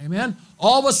 Amen.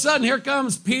 All of a sudden, here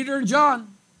comes Peter and John.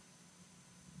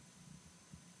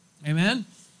 Amen.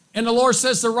 And the Lord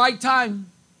says the right time.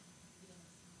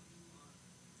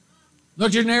 Look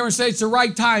at your neighbor and say, it's the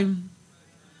right time.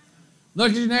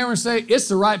 Look at your neighbor and say, it's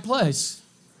the right place.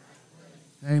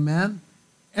 Amen.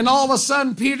 And all of a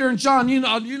sudden, Peter and John, you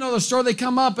know the story, they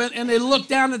come up and they look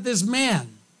down at this man.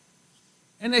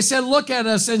 And they said, look at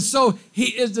us. And so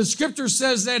the scripture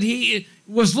says that he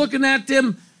was looking at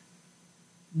them,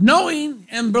 knowing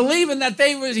and believing that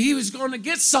he was going to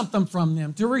get something from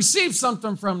them, to receive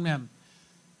something from them.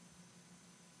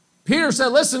 Peter said,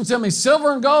 listen to me,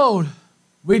 silver and gold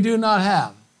we do not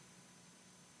have.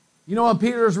 You know what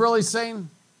Peter is really saying?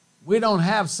 We don't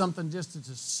have something just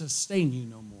to sustain you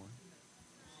no more.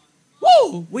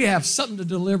 Woo! We have something to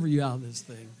deliver you out of this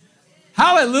thing.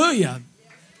 Hallelujah.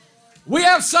 We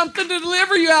have something to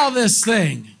deliver you out of this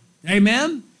thing.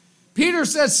 Amen. Peter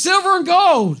said, silver and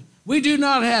gold we do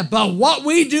not have, but what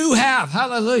we do have.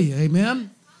 Hallelujah. Amen.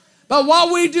 But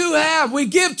what we do have, we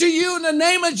give to you in the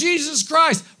name of Jesus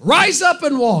Christ. Rise up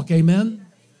and walk. Amen.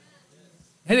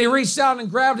 And he reached out and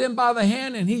grabbed him by the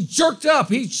hand and he jerked up.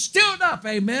 He stood up.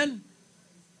 Amen.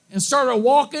 And started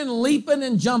walking, leaping,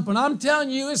 and jumping. I'm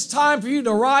telling you, it's time for you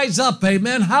to rise up.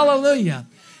 Amen. Hallelujah.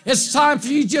 It's time for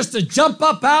you just to jump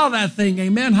up out of that thing.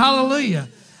 Amen. Hallelujah.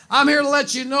 I'm here to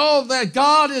let you know that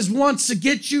God wants to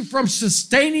get you from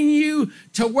sustaining you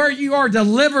to where you are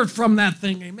delivered from that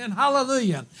thing. Amen.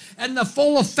 Hallelujah. And the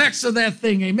full effects of that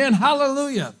thing. Amen.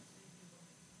 Hallelujah.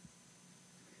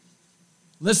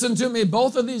 Listen to me.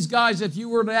 Both of these guys, if you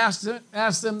were to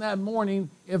ask them that morning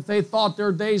if they thought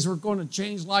their days were going to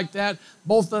change like that,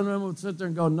 both of them would sit there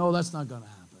and go, no, that's not going to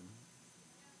happen.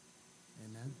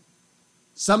 Amen.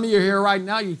 Some of you here right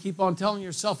now, you keep on telling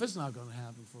yourself it's not going to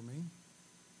happen for me.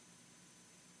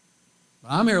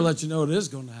 But I'm here to let you know it is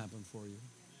going to happen for you.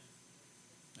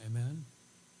 Amen.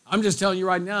 I'm just telling you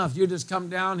right now, if you just come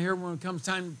down here when it comes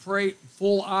time to pray,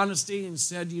 full honesty, and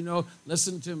said,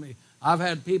 listen to me. I've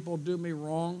had people do me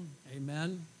wrong.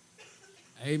 Amen.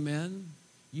 Amen.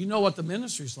 You know what the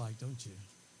ministry's like, don't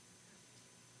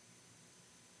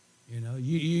you?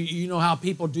 You know how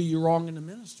people do you wrong in the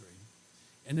ministry.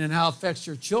 And then how it affects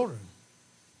your children.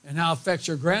 And how it affects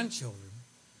your grandchildren.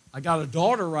 I got a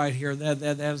daughter right here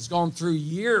that has gone through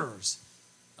years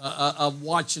of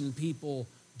watching people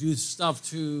do stuff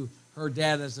to her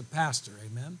dad as a pastor.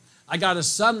 Amen. I got a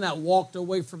son that walked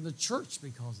away from the church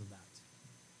because of that.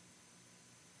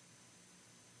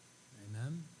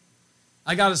 Amen.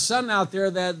 I got a son out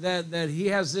there that he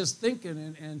has this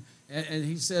thinking and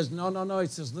he says, no. He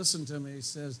says, listen to me. He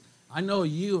says, I know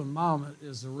you and mom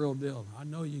is the real deal. I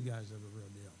know you guys are the real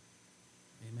deal.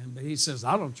 Amen. But he says,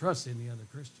 I don't trust any other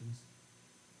Christians.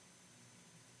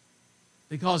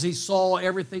 Because he saw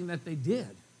everything that they did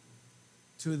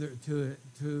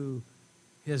to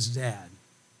his dad.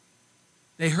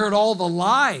 They heard all the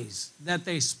lies that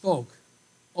they spoke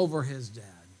over his dad.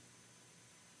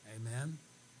 Amen.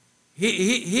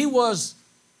 He was,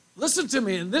 listen to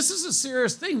me, and this is a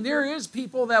serious thing. There is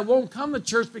people that won't come to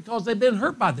church because they've been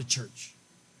hurt by the church.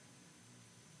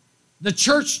 The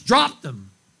church dropped them.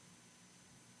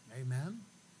 Amen.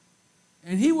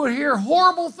 And he would hear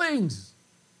horrible things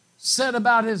said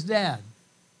about his dad.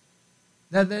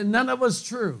 That none of it was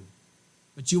true.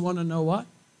 But you want to know what?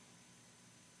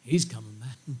 He's coming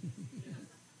back.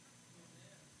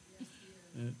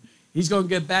 He's going to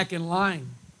get back in line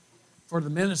for the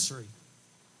ministry.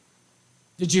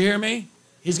 Did you hear me?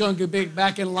 He's going to get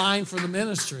back in line for the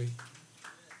ministry.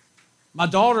 My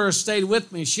daughter has stayed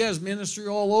with me. She has ministry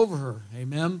all over her.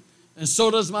 Amen. And so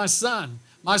does my son.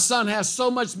 My son has so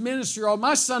much ministry.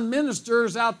 My son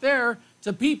ministers out there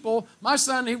to people. My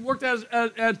son, he worked at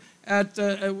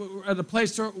a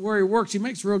place where he works. He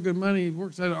makes real good money. He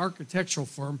works at an architectural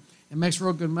firm and makes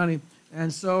real good money.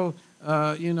 And so,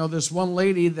 this one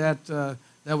lady that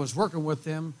was working with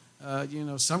him,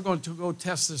 so I'm going to go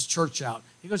test this church out.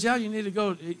 He goes, yeah, you need to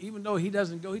go. Even though he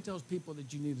doesn't go, he tells people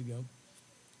that you need to go.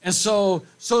 And so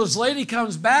this lady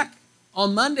comes back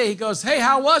on Monday. He goes, hey,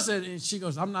 how was it? And she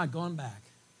goes, I'm not going back.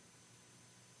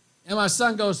 And my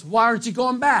son goes, why aren't you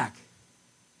going back?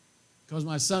 Because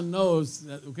my son knows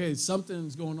that, okay,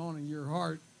 something's going on in your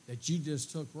heart that you just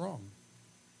took wrong.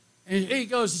 And he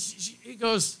goes,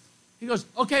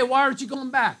 okay, why aren't you going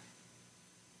back?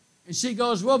 And she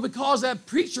goes, well, because that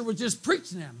preacher was just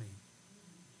preaching at me.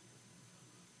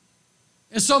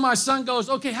 And so my son goes,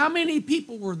 okay, how many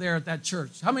people were there at that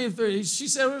church? How many? She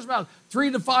said it was about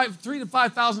 3,000 to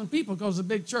 5,000 people because it's a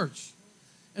big church.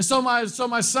 And so my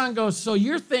son goes, so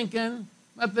you're thinking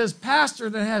that this pastor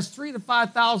that has 3,000 to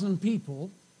 5,000 people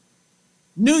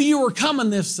knew you were coming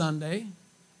this Sunday,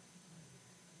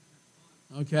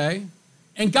 okay,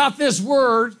 and got this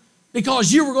word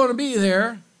because you were going to be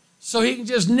there, so he can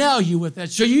just nail you with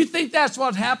that. So you think that's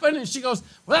what happened? And she goes,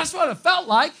 well, that's what it felt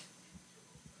like.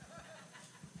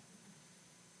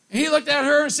 And he looked at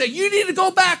her and said, you need to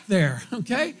go back there,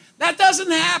 okay? That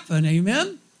doesn't happen,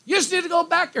 amen? You just need to go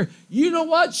back there. You know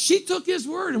what? She took his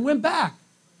word and went back.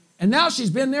 And now she's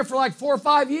been there for like 4 or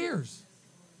 5 years.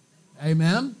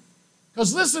 Amen?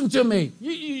 Because listen to me.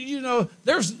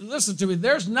 Listen to me.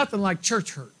 There's nothing like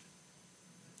church hurt.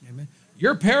 Amen?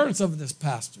 You're parents of this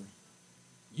pastor.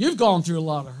 You've gone through a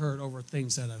lot of hurt over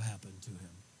things that have happened to him.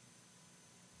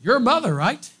 You're a mother,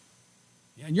 right?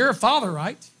 And you're a father,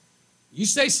 right? You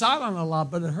stay silent a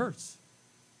lot, but it hurts.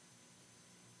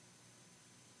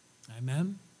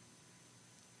 Amen?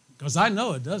 Because I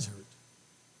know it does hurt.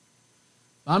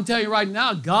 But I'm telling you right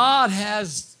now, God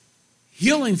has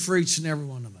healing for each and every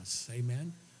one of us.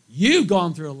 Amen? You've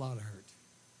gone through a lot of hurt.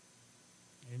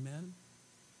 Amen?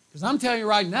 Because I'm telling you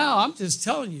right now, I'm just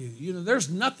telling you, there's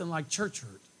nothing like church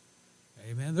hurt.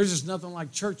 Amen? There's just nothing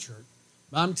like church hurt.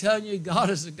 But I'm telling you, God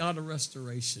is a God of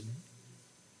restoration.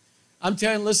 I'm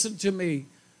telling you, listen to me.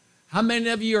 How many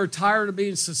of you are tired of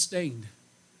being sustained?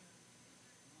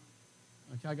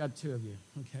 Okay, I got 2 of you.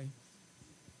 Okay.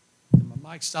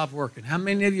 My mic stopped working. How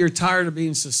many of you are tired of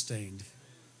being sustained?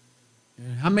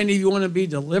 And how many of you want to be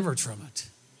delivered from it?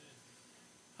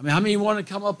 I mean, how many of you want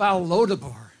to come up out of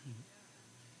Debar?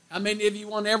 How many of you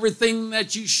want everything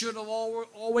that you should have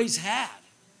always had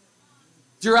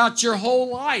throughout your whole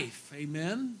life?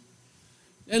 Amen.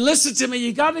 And listen to me,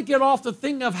 you got to get off the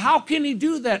thing of how can he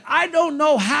do that? I don't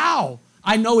know how.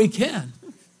 I know he can.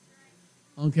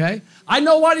 Okay? I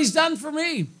know what he's done for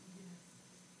me.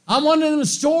 I'm one of them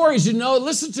stories,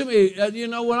 listen to me.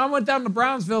 When I went down to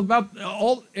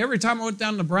Brownsville, every time I went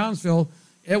down to Brownsville,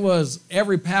 it was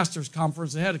every pastor's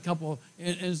conference. They had a couple,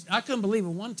 and I couldn't believe it.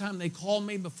 One time they called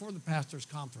me before the pastor's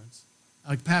conference,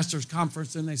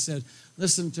 and they said,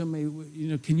 listen to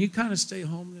me, can you kind of stay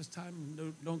home this time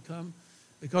and don't come?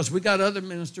 Because we got other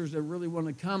ministers that really want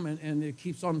to come, and it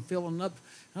keeps on filling up.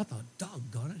 And I thought,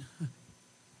 doggone it.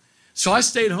 So I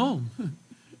stayed home.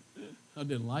 I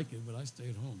didn't like it, but I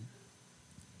stayed home.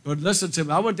 But listen to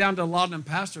me. I went down to a lot of them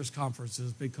pastors'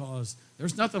 conferences because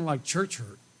there's nothing like church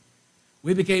hurt.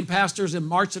 We became pastors in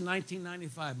March of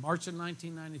 1995. March of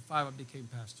 1995, I became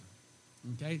pastor.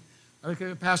 Okay? I became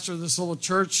a pastor of this little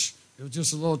church. It was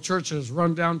just a little church. It was a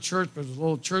run-down church, but it was a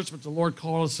little church, but the Lord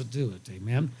called us to do it.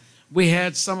 Amen? We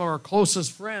had some of our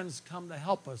closest friends come to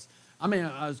help us. I mean,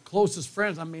 our closest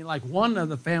friends, like one of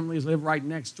the families lived right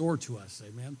next door to us,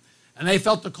 amen? And they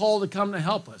felt the call to come to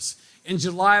help us. In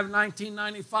July of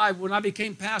 1995, when I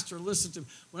became pastor, listen to me.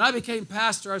 When I became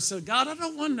pastor, I said, God, I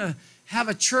don't want to have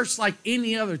a church like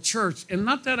any other church. And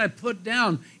not that I put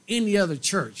down any other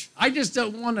church. I just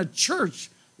don't want a church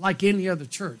like any other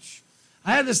church.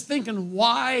 I had this thinking,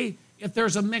 why, if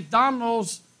there's a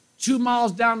McDonald's 2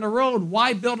 miles down the road,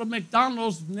 why build a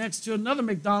McDonald's next to another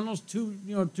McDonald's 2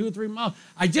 or 3 miles?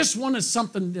 I just wanted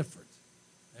something different.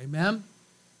 Amen?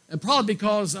 And probably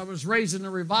because I was raised in a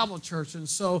revival church. And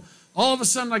so all of a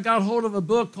sudden I got hold of a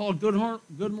book called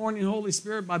Good Morning, Holy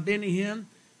Spirit by Benny Hinn.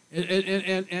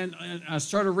 And I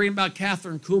started reading about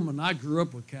Catherine Kuhlman. I grew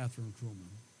up with Catherine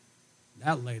Kuhlman.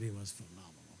 That lady was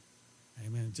phenomenal.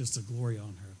 Amen. Just a glory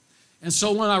on her. And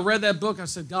so when I read that book, I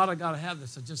said, God, I got to have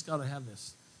this. I just got to have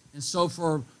this. And so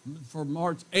for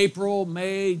March, April,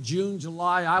 May, June,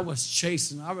 July, I was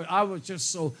chasing. I was just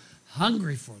so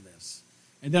hungry for this.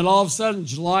 And then all of a sudden,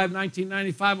 July of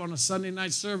 1995, on a Sunday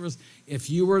night service, if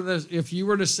you were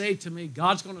to say to me,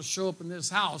 God's going to show up in this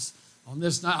house on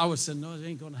this night, I would say, no, it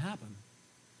ain't going to happen.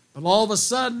 But all of a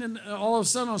sudden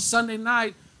on Sunday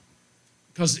night,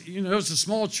 because it was a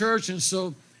small church, and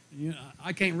so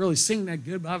I can't really sing that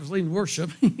good, but I was leading worship.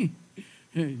 You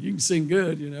can sing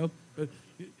good, but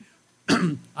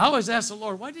I always ask the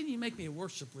Lord, why didn't you make me a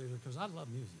worship leader? Because I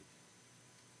love music.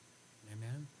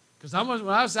 Amen. Because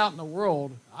when I was out in the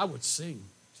world, I would sing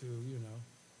to,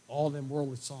 all them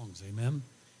worldly songs. Amen.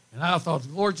 And I thought,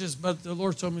 but the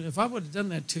Lord told me, if I would have done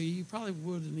that to you, you probably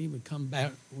wouldn't even come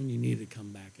back when you needed to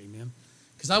come back. Amen.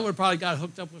 Because I would have probably got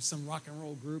hooked up with some rock and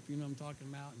roll group, you know what I'm talking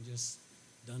about, and just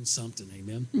done something,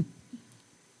 amen.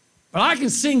 But I can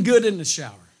sing good in the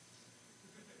shower.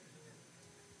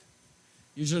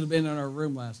 You should have been in our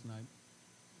room last night.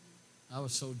 I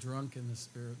was so drunk in the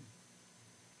spirit.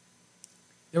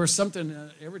 There was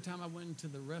something, every time I went into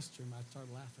the restroom, I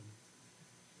started laughing.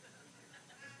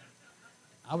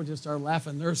 I would just start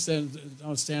laughing. They're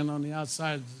standing on the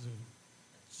outside.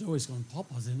 Zoe's going,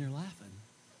 Papa's in there laughing.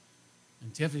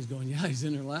 And Tiffany's going, yeah, he's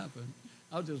in there laughing.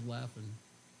 I was just laughing.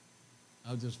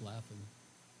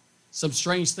 Some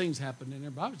strange things happened in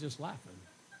there, but I was just laughing.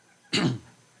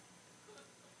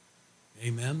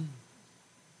 Amen.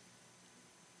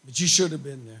 But you should have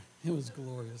been there. It was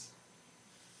glorious.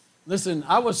 Listen,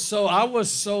 I was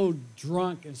so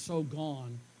drunk and so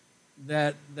gone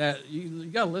that you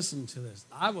got to listen to this.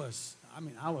 I was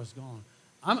gone.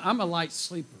 I'm a light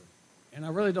sleeper, and I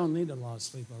really don't need a lot of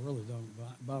sleep. I really don't.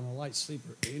 But I'm a light sleeper.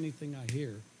 Anything I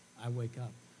hear, I wake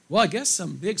up. Well, I guess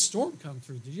some big storm come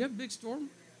through. Did you have a big storm?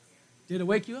 Did it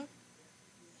wake you up?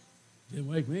 Didn't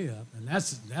wake me up, and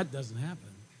that doesn't happen.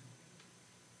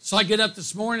 So I get up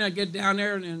this morning, I get down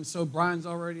there, and so Brian's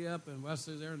already up, and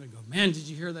Wesley's there, and they go, man, did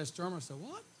you hear that storm? I said,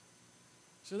 what?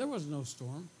 I said, there was no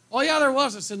storm. Oh, yeah, there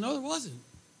was. I said, no, there wasn't.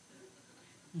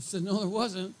 I said, no, there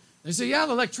wasn't. They said, yeah,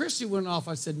 the electricity went off.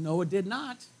 I said, no, it did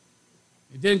not.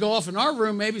 It didn't go off in our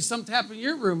room. Maybe something happened in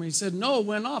your room. And he said, no, it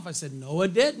went off. I said, no,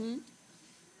 it didn't.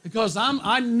 Because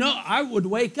I know I would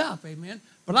wake up, amen.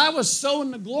 But I was so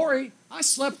in the glory, I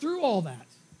slept through all that.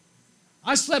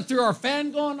 I slept through our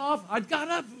fan going off.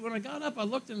 When I got up, I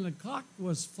looked and the clock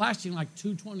was flashing like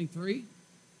 2:23.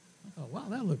 I thought, wow,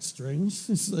 that looks strange.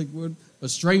 It's like,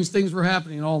 but strange things were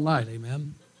happening all night,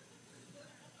 amen.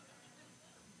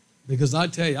 Because I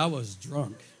tell you, I was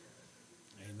drunk.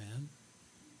 Amen.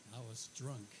 I was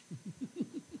drunk.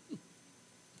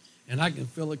 And I can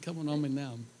feel it coming on me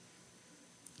now.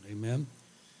 Amen.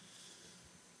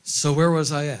 So where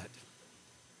was I at?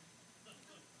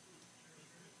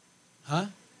 Huh?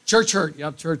 Church hurt.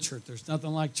 Yep, church hurt. There's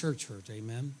nothing like church hurt.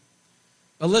 Amen.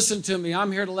 But listen to me.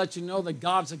 I'm here to let you know that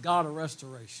God's a God of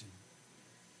restoration.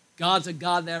 God's a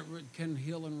God that can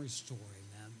heal and restore.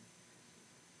 Amen.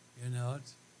 You know it.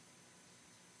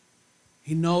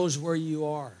 He knows where you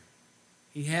are.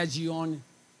 He has you on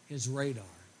his radar.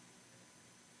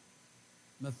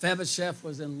 Mephibosheth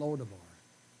was in Lodabar.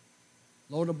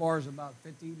 Lodabar is about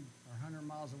 50 or 100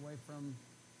 miles away from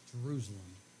Jerusalem.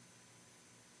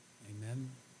 Amen.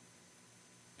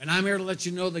 And I'm here to let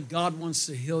you know that God wants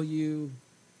to heal you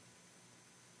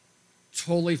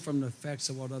totally from the effects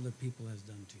of what other people has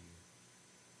done to you.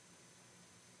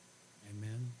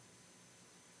 Amen.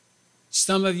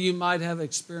 Some of you might have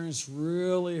experienced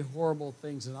really horrible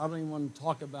things, and I don't even want to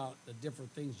talk about the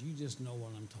different things. You just know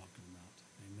what I'm talking about.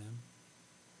 Amen.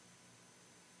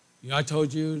 You know, I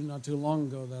told you not too long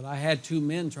ago that I had 2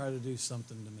 men try to do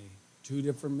something to me. 2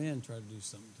 different men tried to do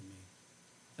something to me.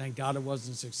 Thank God it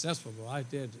wasn't successful, but I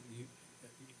did.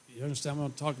 You understand what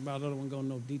I'm talking about? I don't want to go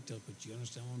into no detail, but you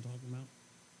understand what I'm talking about?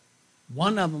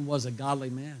 One of them was a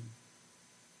godly man.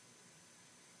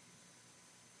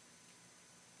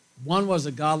 One was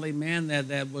a godly man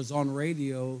that was on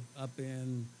radio up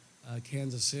in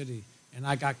Kansas City, and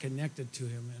I got connected to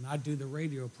him, and I do the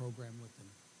radio program with him.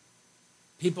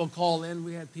 People call in.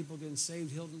 We had people getting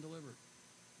saved, healed, and delivered.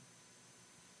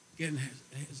 Getting,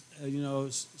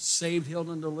 saved, healed,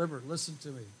 and delivered. Listen to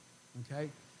me, okay?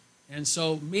 And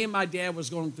so me and my dad was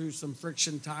going through some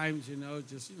friction times,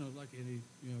 like any,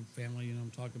 family,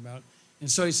 I'm talking about.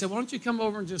 And so he said, why don't you come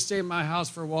over and just stay in my house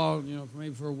for a while,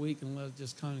 maybe for a week, and let it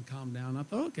just kind of calm down. I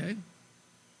thought, okay.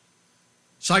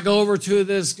 So I go over to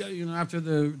this, after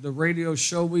the radio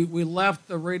show. We left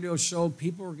the radio show.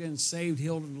 People were getting saved,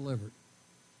 healed, and delivered.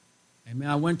 Amen.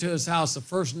 I went to his house the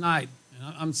first night.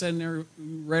 I'm sitting there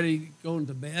ready, going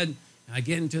to bed, and I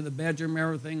get into the bedroom,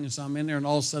 everything, and so I'm in there, and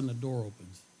all of a sudden the door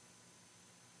opens.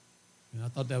 And I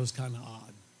thought that was kind of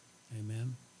odd.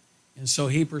 Amen. And so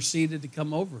he proceeded to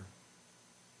come over.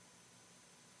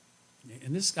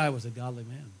 And this guy was a godly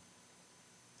man.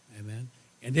 Amen.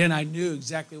 And then I knew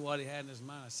exactly what he had in his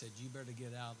mind. I said, you better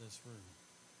get out of this room.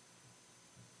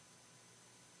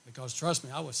 Because trust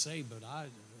me, I was saved, but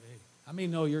I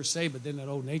mean, no, you're saved, but then that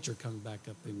old nature comes back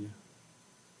up in you.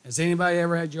 Has anybody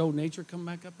ever had your old nature come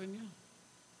back up in you?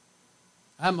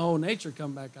 I had my old nature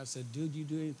come back. I said, dude, you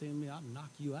do anything to me, I'll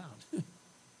knock you out.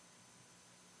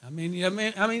 I mean, you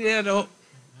understand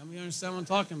what I'm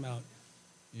talking about?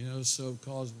 So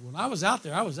because when I was out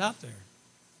there, I was out there.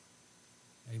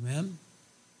 Amen.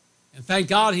 And thank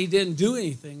God he didn't do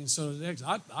anything. And so the next,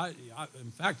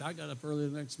 in fact, I got up early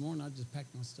the next morning. I just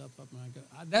packed my stuff up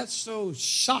and that so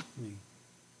shocked me.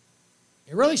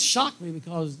 It really shocked me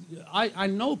because I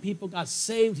know people got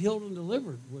saved, healed, and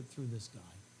delivered through this guy.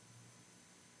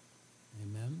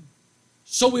 Amen.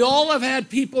 So we all have had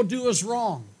people do us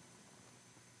wrong.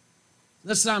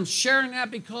 Listen, I'm sharing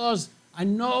that because I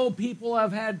know people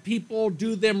have had people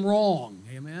do them wrong.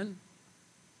 Amen.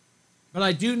 But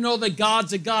I do know that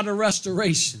God's a God of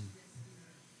restoration.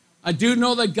 I do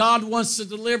know that God wants to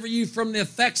deliver you from the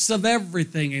effects of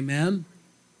everything. Amen.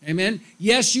 Amen.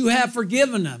 Yes, you have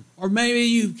forgiven them, or maybe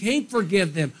you can't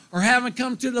forgive them, or haven't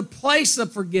come to the place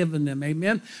of forgiving them.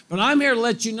 Amen. But I'm here to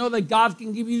let you know that God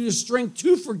can give you the strength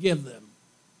to forgive them.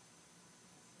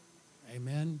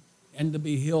 Amen. And to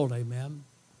be healed. Amen.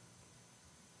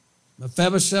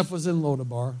 Mephibosheth was in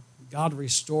Debar. God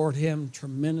restored him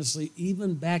tremendously,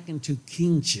 even back into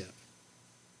kingship.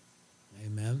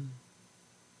 Amen.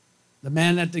 The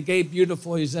man at the gate,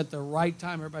 beautiful, he's at the right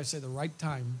time. Everybody say the right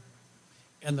time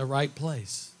and the right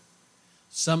place.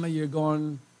 Some of you are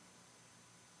going,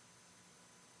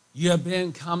 you have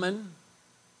been coming.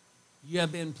 You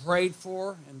have been prayed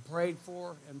for and prayed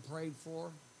for and prayed for.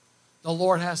 The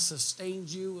Lord has sustained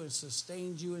you and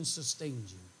sustained you and sustained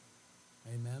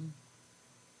you. Amen.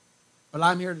 But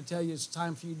I'm here to tell you it's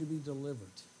time for you to be delivered.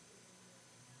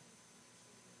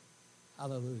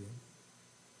 Hallelujah.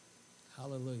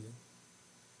 Hallelujah.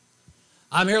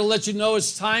 I'm here to let you know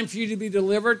it's time for you to be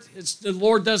delivered. The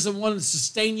Lord doesn't want to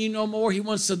sustain you no more. He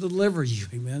wants to deliver you.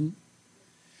 Amen.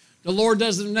 The Lord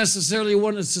doesn't necessarily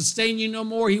want to sustain you no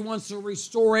more. He wants to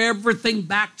restore everything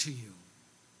back to you.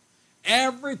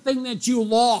 Everything that you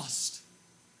lost,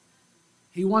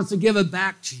 He wants to give it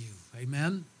back to you.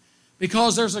 Amen.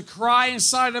 Because there's a cry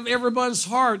inside of everyone's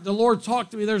heart. The Lord talked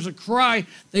to me. There's a cry.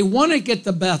 They want to get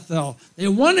to Bethel. They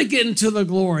want to get into the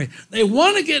glory. They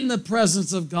want to get in the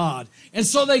presence of God. And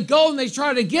so they go and they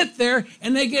try to get there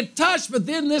and they get touched, but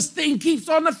then this thing keeps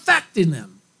on affecting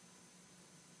them.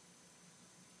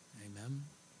 Amen.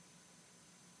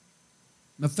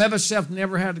 Mephibosheth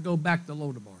never had to go back to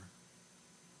Debar.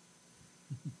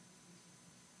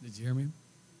 Did you hear me?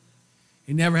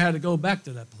 He never had to go back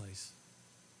to that place.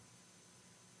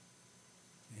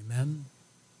 Amen.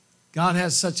 God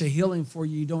has such a healing for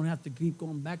you, you don't have to keep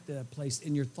going back to that place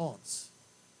in your thoughts,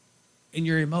 in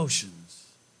your emotions,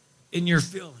 in your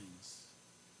feelings,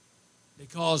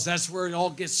 because that's where it all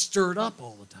gets stirred up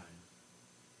all the time.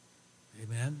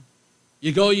 Amen.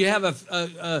 You go, you have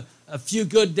a few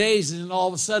good days, and then all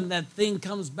of a sudden that thing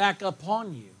comes back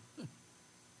upon you.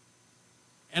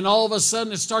 And all of a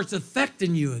sudden it starts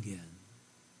affecting you again.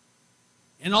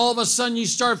 And all of a sudden you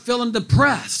start feeling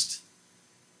depressed.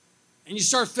 And you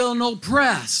start feeling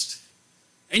oppressed.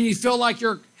 And you feel like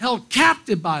you're held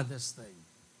captive by this thing.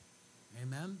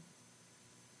 Amen?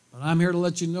 But I'm here to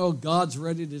let you know God's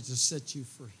ready to just set you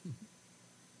free.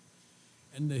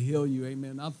 And to heal you.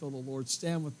 Amen. I feel the Lord.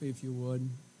 Stand with me if you would.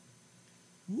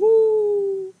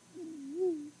 Woo!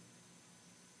 Woo!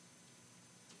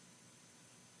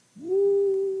 Woo!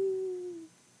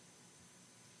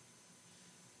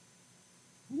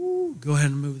 Woo! Go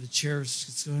ahead and move the chairs.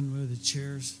 Let's go ahead and move the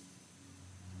chairs.